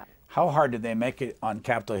interviewed about. How hard did they make it on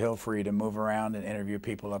Capitol Hill for you to move around and interview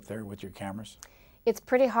people up there with your cameras? It's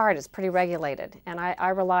pretty hard. It's pretty regulated. And I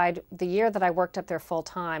relied, the year that I worked up there full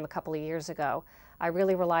time, a couple of years ago, I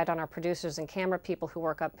really relied on our producers and camera people who've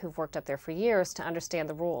worked up there for years to understand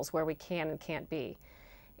the rules, where we can and can't be.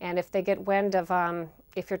 And if they get wind of,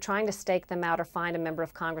 if you're trying to stake them out or find a member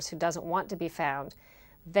of Congress who doesn't want to be found,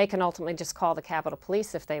 they can ultimately just call the Capitol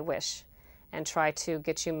Police if they wish and try to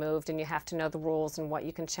get you moved, and you have to know the rules and what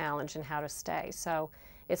you can challenge and how to stay. So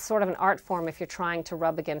it's sort of an art form if you're trying to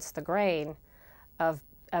rub against the grain of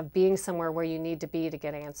being somewhere where you need to be to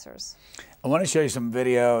get answers. I want to show you some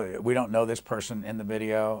video. We don't know this person in the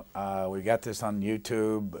video. We got this on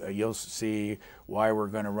YouTube. You'll see why we're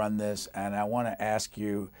going to run this, and I want to ask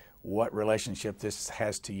you what relationship this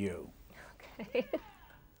has to you. Okay.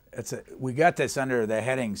 We got this under the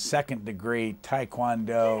heading second degree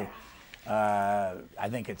Taekwondo. I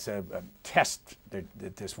think it's a test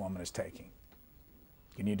that this woman is taking.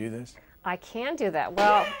 Can you do this? I can do that.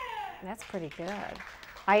 Well, that's pretty good.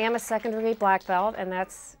 I am a second degree black belt, and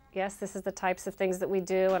that's, yes, this is the types of things that we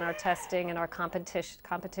do in our testing and our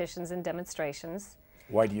competitions and demonstrations.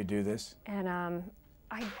 Why do you do this? And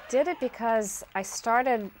I did it because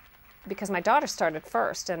my daughter started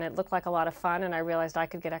first, and it looked like a lot of fun, and I realized I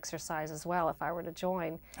could get exercise as well if I were to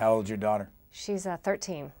join. How old's your daughter? She's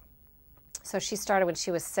 13. So she started when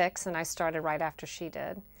she was 6, and I started right after she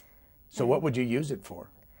did. So what would you use it for?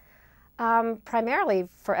 Primarily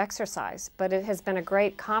for exercise, but it has been a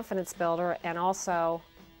great confidence builder, and also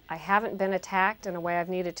I haven't been attacked in a way I've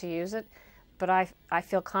needed to use it, but I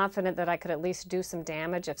feel confident that I could at least do some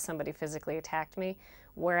damage if somebody physically attacked me,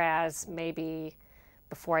 whereas maybe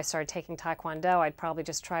before I started taking Taekwondo, I'd probably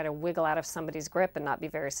just try to wiggle out of somebody's grip and not be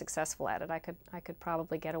very successful at it. I could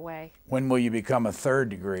probably get away. When will you become a third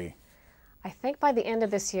degree? I think by the end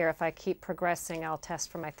of this year, if I keep progressing, I'll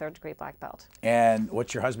test for my third degree black belt. And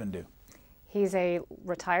what's your husband do? He's a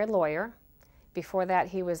retired lawyer. Before that,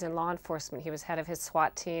 he was in law enforcement. He was head of his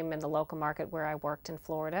SWAT team in the local market where I worked in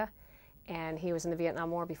Florida, and he was in the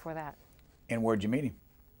Vietnam War before that. And where'd you meet him?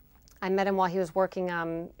 I met him while he was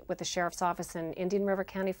working with the sheriff's office in Indian River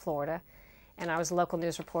County, Florida, and I was a local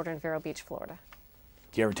news reporter in Vero Beach, Florida.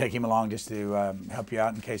 Do you ever take him along just to help you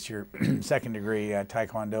out in case your second degree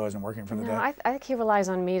Taekwondo isn't working for the day? I think he relies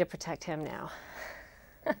on me to protect him now.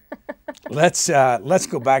 Let's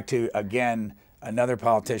go back to, again, another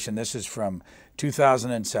politician. This is from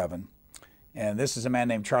 2007, and this is a man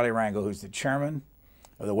named Charlie Rangel, who's the chairman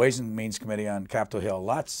of the Ways and Means Committee on Capitol Hill.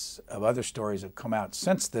 Lots of other stories have come out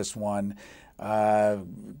since this one.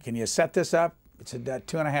 Can you set this up? It's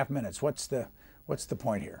 2.5 minutes. What's the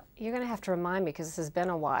point here? You're going to have to remind me because this has been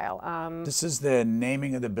a while. This is the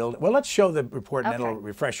naming of the building. Well, let's show the report, and it'll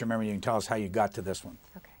refresh your memory. You can tell us how you got to this one.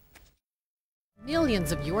 Okay.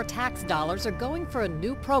 Millions of your tax dollars are going for a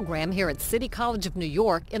new program here at City College of New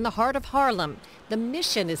York in the heart of Harlem. The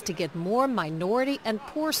mission is to get more minority and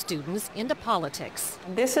poor students into politics.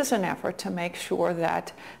 This is an effort to make sure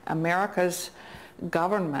that America's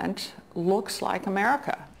government looks like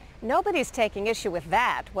America. Nobody's taking issue with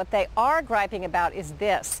that. What they are griping about is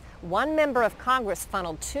this. One member of Congress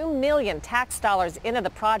funneled $2 million tax dollars into the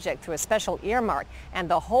project through a special earmark, and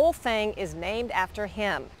the whole thing is named after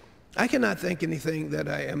him. I cannot think anything that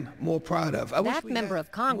I am more proud of. That member of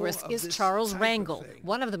Congress is Charles Rangel,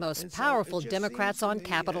 one of the most powerful Democrats on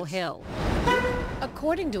Capitol Hill.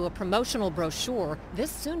 According to a promotional brochure, this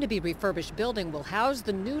soon-to-be refurbished building will house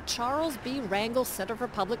the new Charles B. Rangel Center for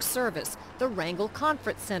Public Service, the Rangel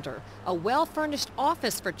Conference Center, a well-furnished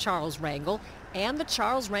office for Charles Rangel, and the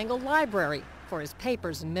Charles Rangel Library for his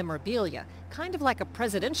papers and memorabilia, kind of like a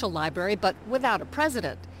presidential library, but without a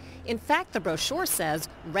president. In fact, the brochure says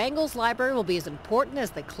Rangel's library will be as important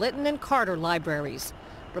as the Clinton and Carter libraries.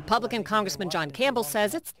 Republican Congressman John Campbell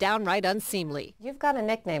says it's downright unseemly. You've got a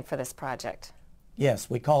nickname for this project.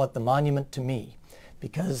 Yes, we call it the Monument to Me,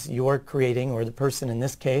 because you're creating, or the person in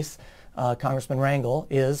this case, Congressman Rangel,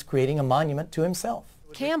 is creating a monument to himself.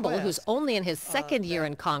 Campbell, who's only in his second year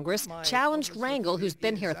in Congress, challenged Rangel, who's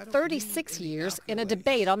been here 36 years, in a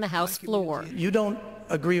debate on the House floor. You don't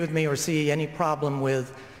agree with me or see any problem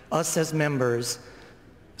with us as members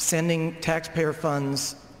sending taxpayer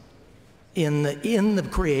funds in the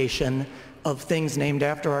creation of things named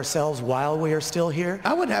after ourselves while we are still here?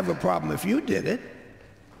 I would have a problem if you did it,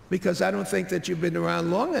 because I don't think that you've been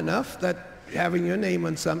around long enough that having your name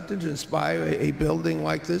on something to inspire a building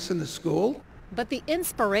like this in the school. But the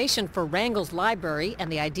inspiration for Rangel's library and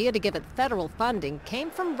the idea to give it federal funding came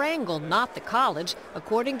from Rangel, not the college,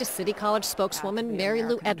 according to City College spokeswoman Mary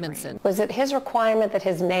Lou Edmondson. Was it his requirement that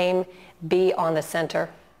his name be on the center?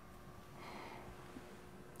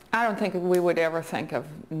 I don't think we would ever think of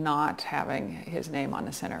not having his name on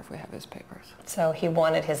the center if we have his papers. So he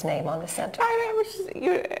wanted his name on the center.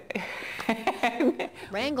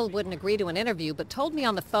 Rangel wouldn't agree to an interview, but told me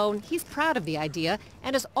on the phone he's proud of the idea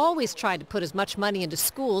and has always tried to put as much money into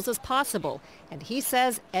schools as possible. And he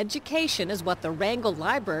says education is what the Rangel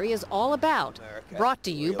Library is all about. Brought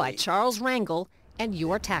to you by Charles Rangel and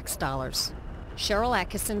your tax dollars. Sharyl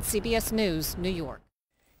Attkisson, CBS News, New York.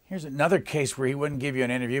 Here's another case where he wouldn't give you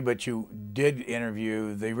an interview, but you did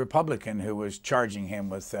interview the Republican who was charging him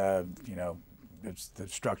with, you know, the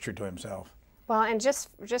structure to himself. Well, and just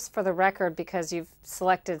for the record, because you've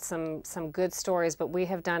selected some good stories, but we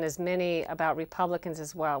have done as many about Republicans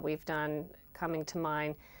as well. We've done, coming to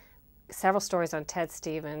mind, several stories on Ted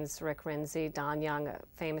Stevens, Rick Renzi, Don Young, a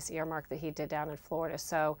famous earmark that he did down in Florida.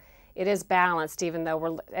 So it is balanced, even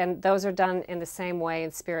though and those are done in the same way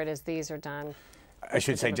in spirit as these are done. I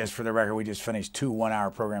should say, just for the record, we just finished 2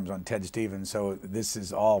 one-hour programs on Ted Stevens, so this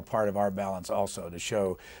is all part of our balance also to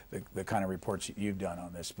show the kind of reports that you've done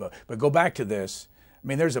on this. But go back to this. I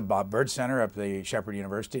mean, there's a Bob Byrd Center up at the Shepherd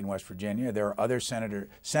University in West Virginia. There are other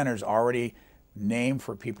centers already named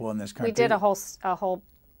for people in this country. We did a whole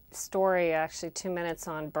story, actually 2 minutes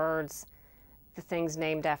on Byrd's, the things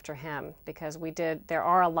named after him, because there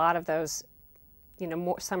are a lot of those, you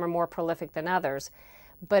know, some are more prolific than others.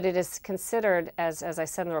 But it is considered, as I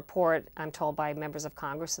said in the report, I'm told by members of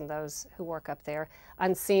Congress and those who work up there,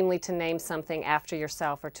 unseemly to name something after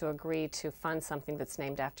yourself or to agree to fund something that's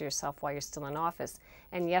named after yourself while you're still in office.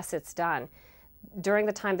 And yes, it's done. During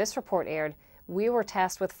the time this report aired, we were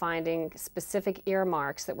tasked with finding specific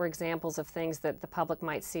earmarks that were examples of things that the public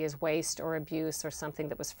might see as waste or abuse or something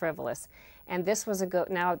that was frivolous. And this was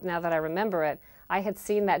now that I remember it, I had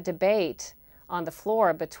seen that debate on the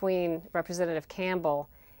floor between Representative Campbell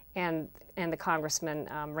and the Congressman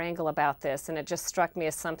Rangel about this, and it just struck me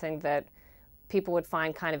as something that people would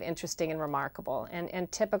find kind of interesting and remarkable, and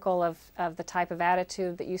typical of the type of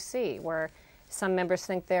attitude that you see, where some members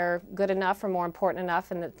think they're good enough or more important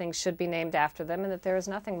enough and that things should be named after them and that there is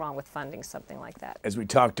nothing wrong with funding something like that. As we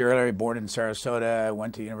talked earlier, born in Sarasota,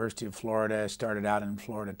 went to the University of Florida, started out in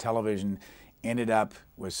Florida television, ended up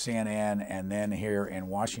with CNN, and then here in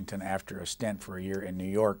Washington after a stint for a year in New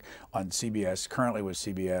York on CBS, currently with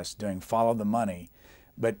CBS, doing Follow the Money.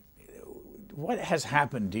 But what has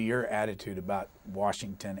happened to your attitude about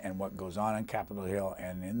Washington and what goes on in Capitol Hill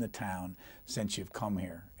and in the town since you've come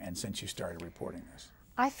here and since you started reporting this?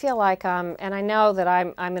 I feel like, and I know that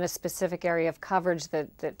I'm in a specific area of coverage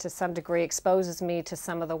that to some degree exposes me to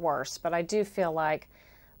some of the worst, but I do feel like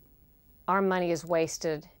our money is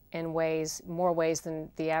wasted in more ways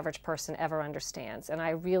than the average person ever understands. And I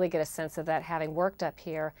really get a sense of that having worked up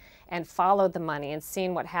here and followed the money and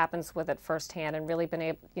seen what happens with it firsthand and really been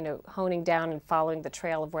able, you know, honing down and following the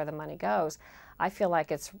trail of where the money goes. I feel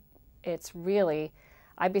like it's really,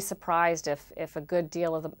 I'd be surprised if a good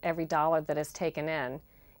deal of every dollar that is taken in,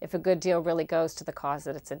 if a good deal really goes to the cause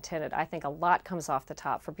that it's intended. I think a lot comes off the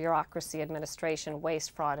top for bureaucracy, administration,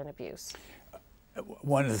 waste, fraud, and abuse.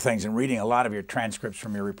 One of the things, in reading a lot of your transcripts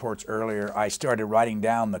from your reports earlier, I started writing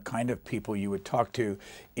down the kind of people you would talk to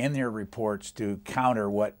in your reports to counter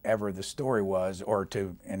whatever the story was or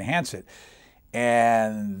to enhance it.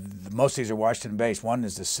 And most of these are Washington-based. One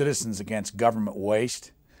is the Citizens Against Government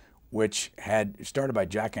Waste, which had started by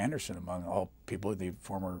Jack Anderson, among all people,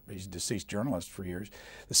 he's a deceased journalist for years.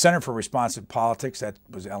 The Center for Responsive Politics, that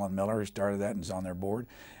was Ellen Miller who started that and is on their board.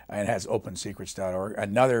 And it has opensecrets.org.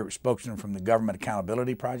 Another spokesman from the Government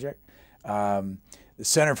Accountability Project. The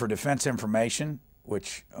Center for Defense Information,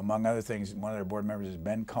 which, among other things, one of their board members is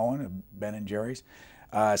Ben Cohen of Ben & Jerry's.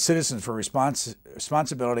 Citizens for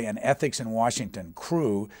Responsibility and Ethics in Washington,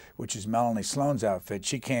 CREW, which is Melanie Sloan's outfit.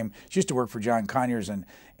 She used to work for John Conyers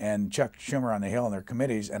and Chuck Schumer on the Hill and their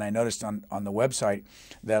committees, and I noticed on the website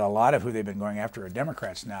that a lot of who they've been going after are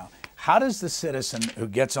Democrats now. How does the citizen who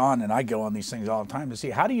gets on, and I go on these things all the time to see,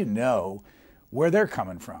 how do you know where they're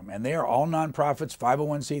coming from? And they are all nonprofits,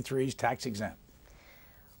 501c3s, tax exempt.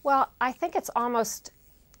 Well, I think it's almost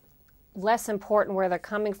less important where they're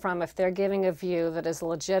coming from if they're giving a view that is a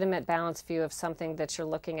legitimate, balanced view of something that you're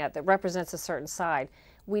looking at that represents a certain side.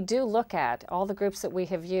 We do look at all the groups that we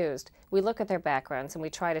have used. We look at their backgrounds and we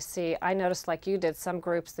try to see, I noticed like you did, some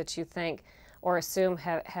groups that you think or assume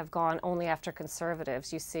have gone only after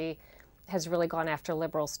conservatives, you see has really gone after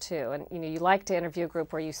liberals too. And you know, you like to interview a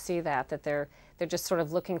group where you see that they're just sort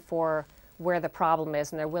of looking for where the problem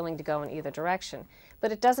is and they're willing to go in either direction.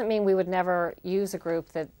 But it doesn't mean we would never use a group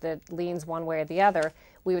that leans one way or the other.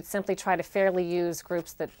 We would simply try to fairly use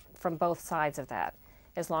groups that from both sides of that,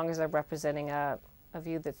 as long as they're representing a a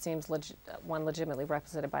view that seems one legitimately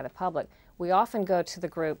represented by the public. We often go to the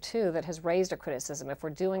group, too, that has raised a criticism. If we're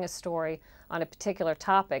doing a story on a particular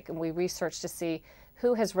topic and we research to see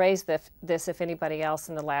who has raised this, if anybody else,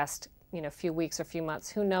 in the last few weeks or few months,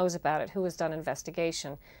 who knows about it, who has done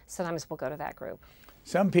investigation, sometimes we'll go to that group.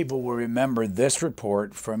 Some people will remember this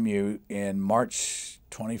report from you in March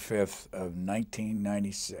 25th of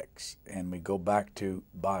 1996, and we go back to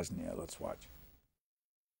Bosnia. Let's watch.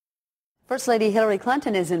 First Lady Hillary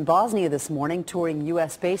Clinton is in Bosnia this morning, touring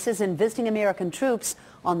U.S. bases and visiting American troops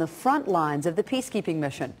on the front lines of the peacekeeping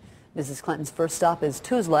mission. Mrs. Clinton's first stop is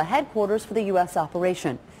Tuzla, headquarters for the U.S.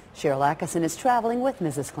 operation. Sharyl Attkisson is traveling with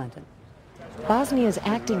Mrs. Clinton. Bosnia's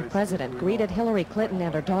acting president greeted Hillary Clinton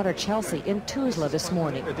and her daughter Chelsea in Tuzla this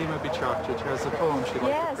morning.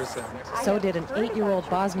 Yes. So did an 8-year-old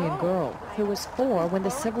Bosnian girl who was 4 when the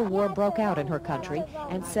civil war broke out in her country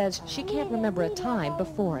and says she can't remember a time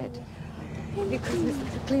before it. Thank you,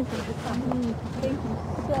 Mrs. Clinton. Thank you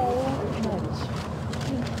so much.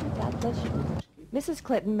 God bless you. Mrs.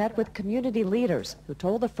 Clinton met with community leaders who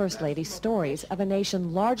told the First Lady stories of a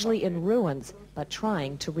nation largely in ruins but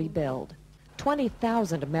trying to rebuild.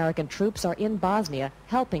 20,000 American troops are in Bosnia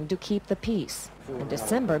helping to keep the peace. In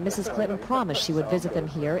December, Mrs. Clinton promised she would visit them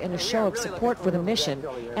here in a show of support for the mission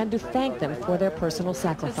and to thank them for their personal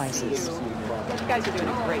sacrifices. You guys are doing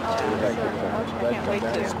a great job. I can't wait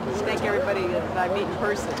to thank everybody that I meet in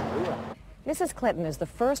person. Mrs. Clinton is the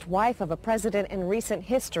first wife of a president in recent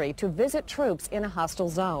history to visit troops in a hostile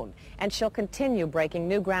zone. And she'll continue breaking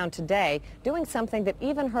new ground today, doing something that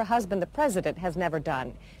even her husband, the president, has never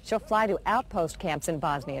done. She'll fly to outpost camps in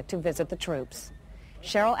Bosnia to visit the troops.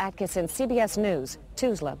 Sharyl Attkisson, CBS News,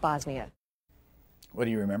 Tuzla, Bosnia. What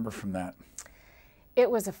do you remember from that? It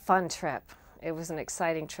was a fun trip. It was an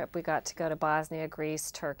exciting trip. We got to go to Bosnia,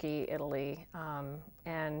 Greece, Turkey, Italy,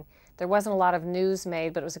 and there wasn't a lot of news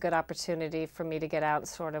made, but it was a good opportunity for me to get out and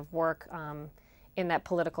sort of work in that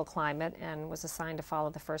political climate, and was assigned to follow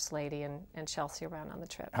the First Lady and Chelsea around on the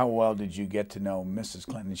trip. How well did you get to know Mrs.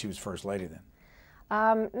 Clinton? She was First Lady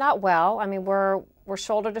then. Not well. I mean, we're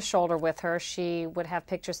shoulder to shoulder with her. She would have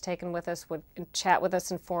pictures taken with us, would chat with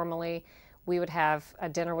us informally. We would have, a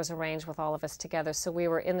dinner was arranged with all of us together, so we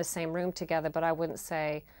were in the same room together, but I wouldn't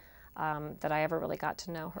say that I ever really got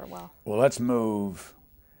to know her well. Well, let's move,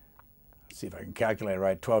 let's see if I can calculate it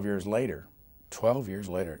right, 12 years later. 12 years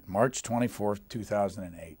later, March 24th,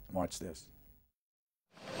 2008. Watch this.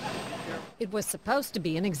 It was supposed to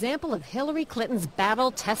be an example of Hillary Clinton's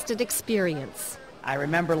battle-tested experience. I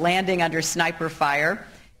remember landing under sniper fire.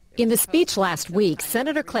 In the speech last week,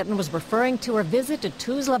 Senator Clinton was referring to her visit to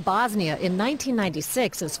Tuzla, Bosnia in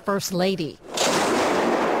 1996 as First Lady.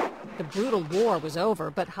 The brutal war was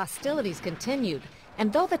over, but hostilities continued.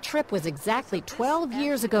 And though the trip was exactly 12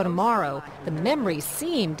 years ago tomorrow, the memories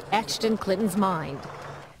seemed etched in Clinton's mind.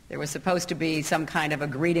 There was supposed to be some kind of a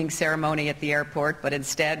greeting ceremony at the airport, but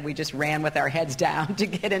instead we just ran with our heads down to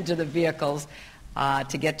get into the vehicles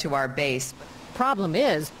to get to our base. Problem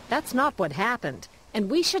is, that's not what happened. And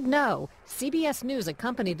we should know, CBS News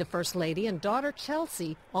accompanied the First Lady and daughter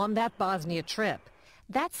Chelsea on that Bosnia trip.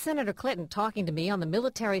 That's Senator Clinton talking to me on the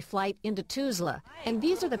military flight into Tuzla. And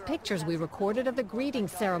these are the pictures we recorded of the greeting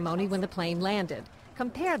ceremony when the plane landed.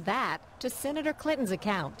 Compare that to Senator Clinton's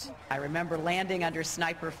account. I remember landing under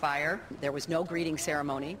sniper fire. There was no greeting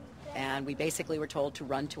ceremony, and we basically were told to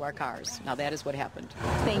run to our cars. Now that is what happened.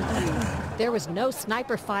 Thank you. There was no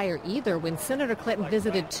sniper fire either when Senator Clinton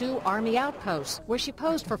visited 2 Army outposts where she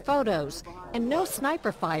posed for photos, and no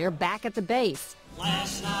sniper fire back at the base,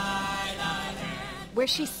 where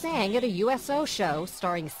she sang at a USO show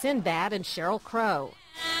starring Sinbad and Sheryl Crow.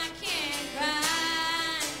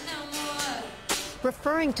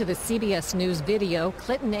 Referring to the CBS News video,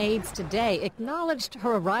 Clinton aides today acknowledged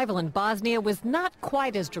her arrival in Bosnia was not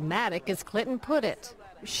quite as dramatic as Clinton put it.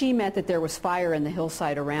 She meant that there was fire in the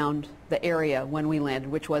hillside around the area when we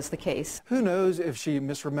landed, which was the case. Who knows if she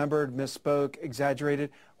misremembered, misspoke,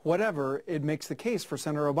 exaggerated, whatever, it makes the case for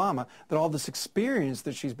Senator Obama that all this experience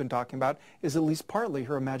that she's been talking about is at least partly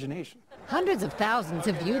her imagination. Hundreds of thousands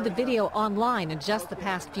have viewed the video online in just the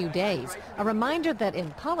past few days, a reminder that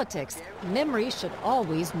in politics, memory should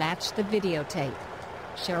always match the videotape.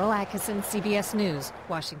 Sharyl Attkisson, CBS News,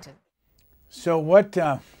 Washington. So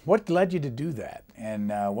what led you to do that, and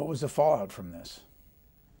what was the fallout from this?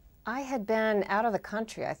 I had been out of the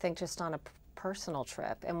country, I think, just on a personal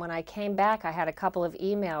trip. And when I came back, I had a couple of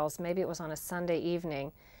emails, maybe it was on a Sunday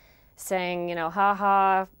evening, saying, you know,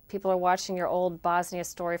 haha, people are watching your old Bosnia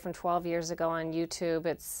story from 12 years ago on YouTube.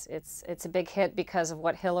 It's a big hit because of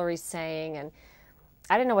what Hillary's saying. And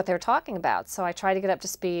I didn't know what they were talking about. So I tried to get up to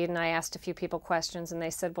speed, and I asked a few people questions, and they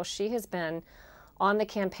said, well, she has been on the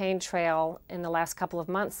campaign trail in the last couple of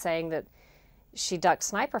months saying that she ducked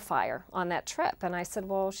sniper fire on that trip. And I said,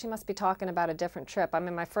 well, she must be talking about a different trip. I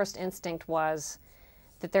mean, my first instinct was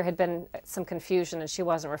that there had been some confusion and she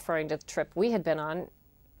wasn't referring to the trip we had been on.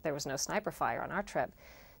 There was no sniper fire on our trip.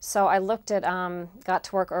 So I looked at, got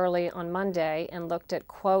to work early on Monday and looked at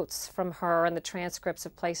quotes from her and the transcripts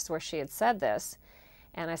of places where she had said this.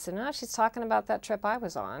 And I said, no, she's talking about that trip I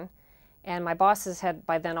was on. And my bosses had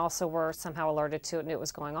by then also were somehow alerted to it, knew it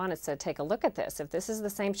was going on, and said, take a look at this. If this is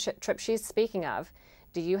the same trip she's speaking of,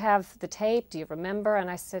 do you have the tape? Do you remember?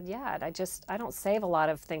 And I said, yeah, I don't save a lot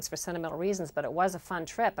of things for sentimental reasons, but it was a fun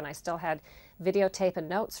trip, and I still had videotape and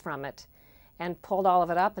notes from it, and pulled all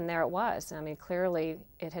of it up, and there it was. I mean, clearly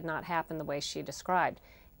it had not happened the way she described.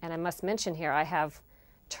 And I must mention here, I have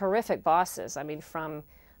terrific bosses. I mean, from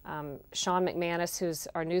Sean McManus, who's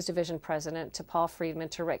our news division president, to Paul Friedman,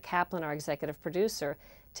 to Rick Kaplan, our executive producer,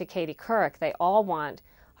 to Katie Couric. They all want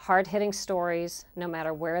hard-hitting stories no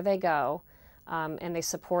matter where they go, and they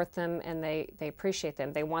support them and they appreciate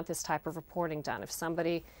them. They want this type of reporting done.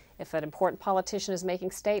 If an important politician is making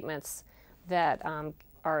statements that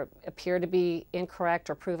appear to be incorrect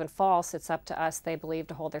or proven false, it's up to us, they believe,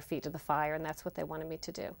 to hold their feet to the fire, and that's what they wanted me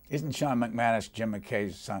to do. Isn't Sean McManus Jim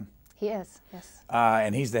McKay's son? He is, yes.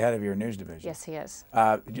 And he's the head of your news division. Yes, he is.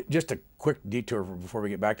 Just a quick detour before we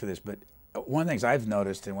get back to this, but one of the things I've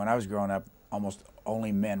noticed, and when I was growing up, almost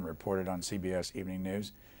only men reported on CBS Evening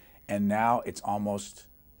News, and now it's almost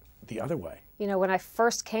the other way. You know, when I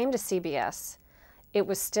first came to CBS, it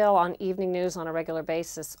was still on evening news on a regular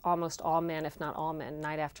basis, almost all men, if not all men,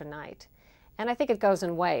 night after night. And I think it goes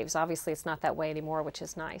in waves. Obviously, it's not that way anymore, which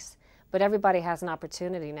is nice. But everybody has an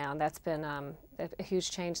opportunity now, and that's been a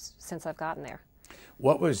huge change since I've gotten there.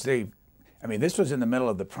 What was I mean, this was in the middle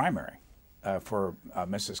of the primary for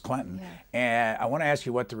Mrs. Clinton, and I want to ask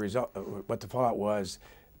you what the fallout was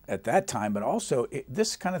at that time, but also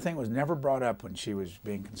this kind of thing was never brought up when she was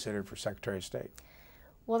being considered for Secretary of State.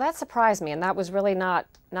 Well, that surprised me, and that was really not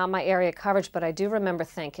my area of coverage, but I do remember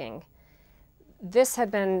thinking, this had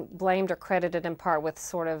been blamed or credited in part with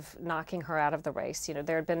sort of knocking her out of the race. You know,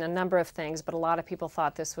 there had been a number of things, but a lot of people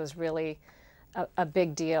thought this was really a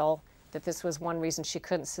big deal, that this was one reason she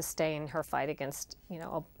couldn't sustain her fight against, you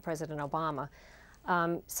know, President Obama.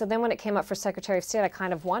 So then when it came up for Secretary of State, I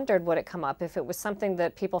kind of wondered, would it come up? If it was something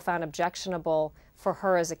that people found objectionable for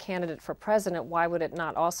her as a candidate for president, why would it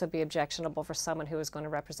not also be objectionable for someone who was going to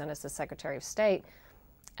represent as the Secretary of State?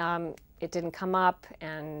 It didn't come up,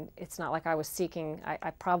 and it's not like I was seeking.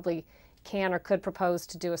 I probably can or could propose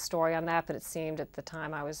to do a story on that, but it seemed at the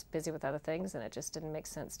time I was busy with other things, and it just didn't make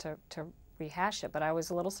sense to rehash it. But I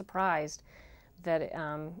was a little surprised that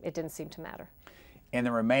it didn't seem to matter. In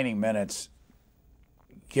the remaining minutes,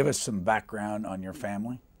 give us some background on your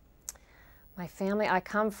family. My family, I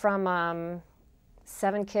come from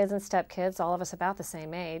 7 kids and stepkids, all of us about the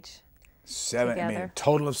same age. 7, together. I mean, a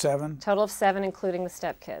total of 7? Total of 7, including the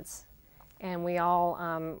stepkids. And we all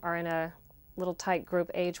are in a little tight group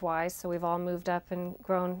age-wise, so we've all moved up and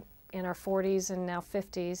grown in our 40s and now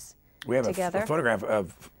 50s we have together. a photograph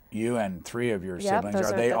of you and 3 of your Yep,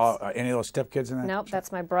 siblings. Are they all any of those stepkids in that? Nope,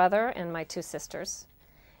 that's my brother and my 2 sisters.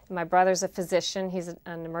 My brother's a physician. He's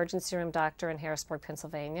an emergency room doctor in Harrisburg,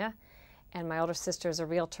 Pennsylvania. And my older sister's a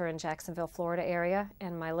realtor in Jacksonville, Florida area.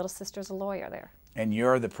 And my little sister's a lawyer there. And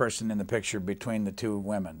you're the person in the picture between the 2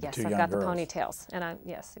 women, yes, the 2 young I've got girls. the ponytails. And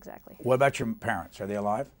yes, exactly. What about your parents? Are they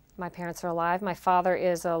alive? My parents are alive. My father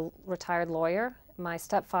is a retired lawyer. My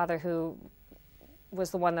stepfather, who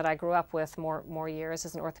was the one that I grew up with more years,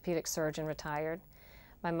 is an orthopedic surgeon, retired.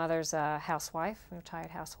 My mother's a housewife, a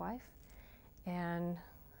retired housewife. And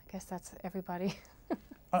I guess that's everybody.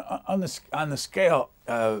 On the scale,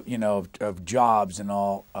 you know, of jobs and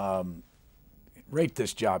all, rate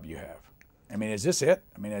this job you have. I mean, is this it?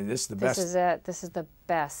 I mean, is this the best? This is it. This is the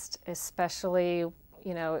best, especially,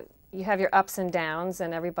 you know, you have your ups and downs,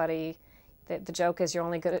 and everybody, the joke is you're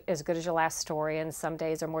only as good as your last story, and some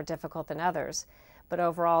days are more difficult than others. But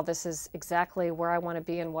overall, this is exactly where I want to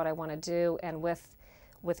be and what I want to do, and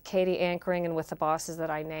with Katie anchoring and with the bosses that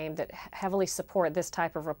I named that heavily support this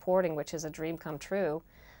type of reporting, which is a dream come true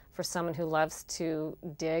for someone who loves to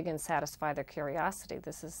dig and satisfy their curiosity.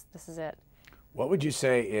 This is it. What would you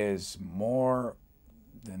say is more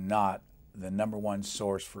than not the #1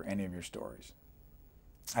 source for any of your stories?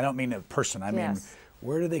 I don't mean a person, I mean,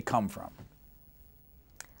 where do they come from?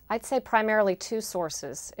 I'd say primarily 2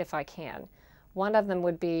 sources, if I can. One of them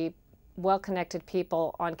would be well-connected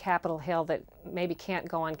people on Capitol Hill that maybe can't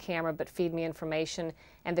go on camera but feed me information,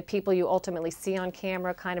 and the people you ultimately see on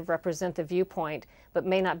camera kind of represent the viewpoint but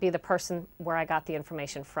may not be the person where I got the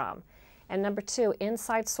information from. And number two,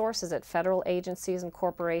 inside sources at federal agencies and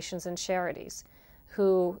corporations and charities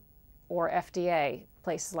or FDA,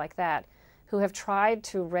 places like that, who have tried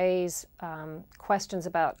to raise questions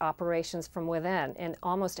about operations from within in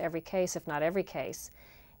almost every case, if not every case,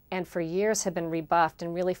 and for years have been rebuffed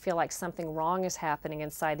and really feel like something wrong is happening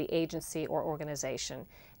inside the agency or organization,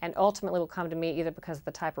 and ultimately will come to me either because of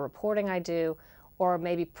the type of reporting I do or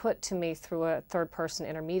maybe put to me through a third-person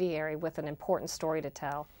intermediary with an important story to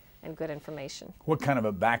tell and good information. What kind of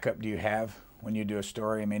a backup do you have when you do a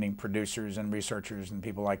story, meaning producers and researchers and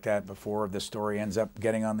people like that, before the story ends up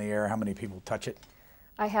getting on the air? How many people touch it?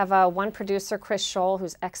 I have one producer, Chris Scholl,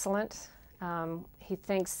 who's excellent. He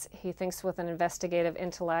thinks with an investigative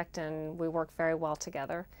intellect, and we work very well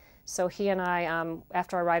together. So he and I,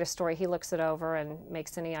 after I write a story, he looks it over and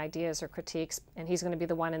makes any ideas or critiques, and he's going to be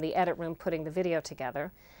the one in the edit room putting the video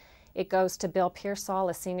together. It goes to Bill Pearsall,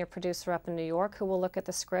 a senior producer up in New York, who will look at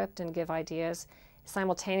the script and give ideas.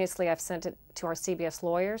 Simultaneously, I've sent it to our CBS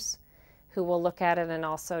lawyers, who will look at it and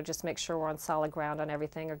also just make sure we're on solid ground on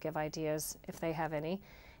everything or give ideas if they have any.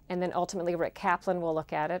 And then ultimately Rick Kaplan will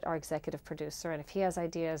look at it, our executive producer, and if he has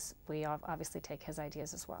ideas, we obviously take his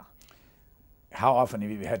ideas as well. How often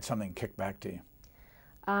have you had something kicked back to you?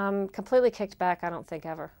 Completely kicked back, I don't think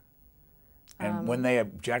ever. And when they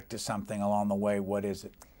object to something along the way, what is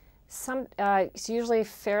it? It's usually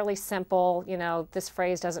fairly simple. You know, this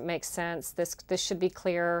phrase doesn't make sense. This should be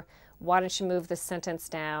clearer. Why don't you move this sentence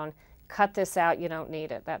down? Cut this out. You don't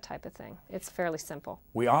need it. That type of thing. It's fairly simple.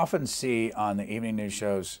 We often see on the evening news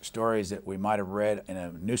shows stories that we might have read in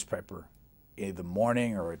a newspaper either the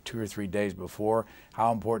morning or 2 or 3 days before.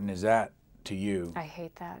 How important is that to you? I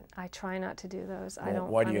hate that. I try not to do those. Well,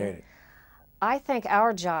 why do you hate it? I think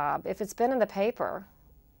our job, if it's been in the paper,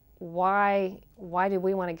 why do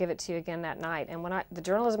we want to give it to you again that night? And when the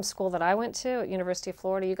journalism school that I went to at University of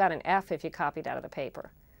Florida, you got an F if you copied out of the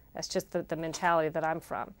paper. That's just the mentality that I'm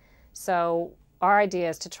from. So our idea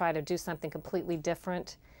is to try to do something completely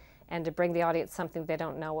different and to bring the audience something they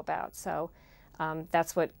don't know about. So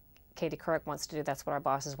that's what Katie Couric wants to do. That's what our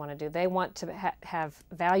bosses want to do. They want to have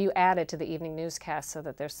value added to the evening newscast so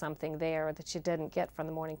that there's something there that you didn't get from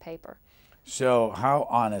the morning paper. So how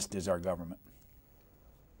honest is our government?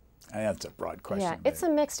 That's a broad question. Yeah, it's a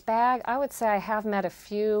mixed bag. I would say I have met a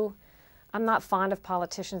few. I'm not fond of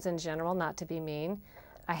politicians in general, not to be mean.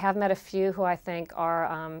 I have met a few who I think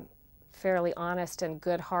are fairly honest and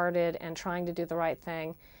good-hearted and trying to do the right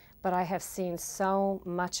thing, but I have seen so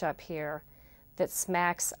much up here that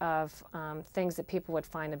smacks of things that people would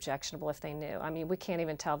find objectionable if they knew. I mean, we can't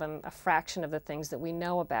even tell them a fraction of the things that we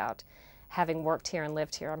know about having worked here and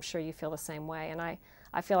lived here. I'm sure you feel the same way. And I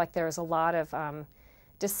feel like there is a lot of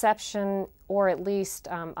deception or at least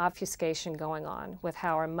obfuscation going on with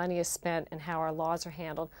how our money is spent and how our laws are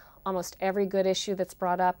handled. Almost every good issue that's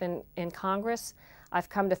brought up in Congress, I've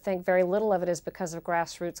come to think very little of it is because of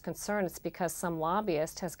grassroots concern. It's because some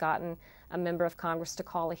lobbyist has gotten a member of Congress to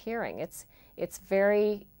call a hearing.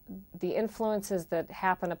 The influences that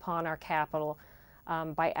happen upon our Capitol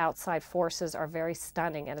by outside forces are very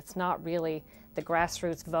stunning, and it's not really the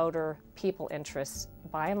grassroots voter people interests,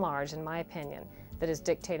 by and large, in my opinion, that is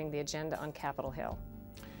dictating the agenda on Capitol Hill.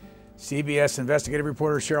 CBS investigative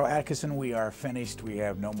reporter Sharyl Attkisson, we are finished. We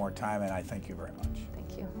have no more time, and I thank you very much.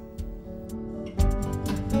 Thank you.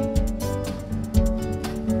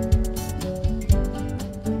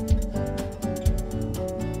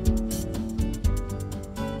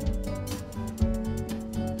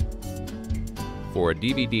 For a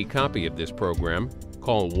DVD copy of this program,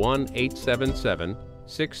 call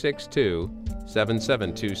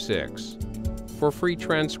 1-877-662-7726. For free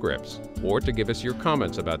transcripts or to give us your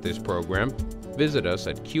comments about this program, visit us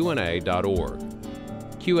at qna.org.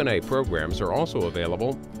 Q&A programs are also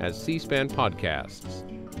available as C-SPAN podcasts.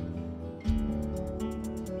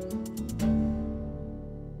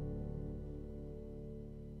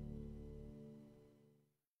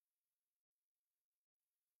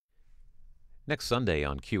 Next Sunday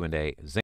on Q&A,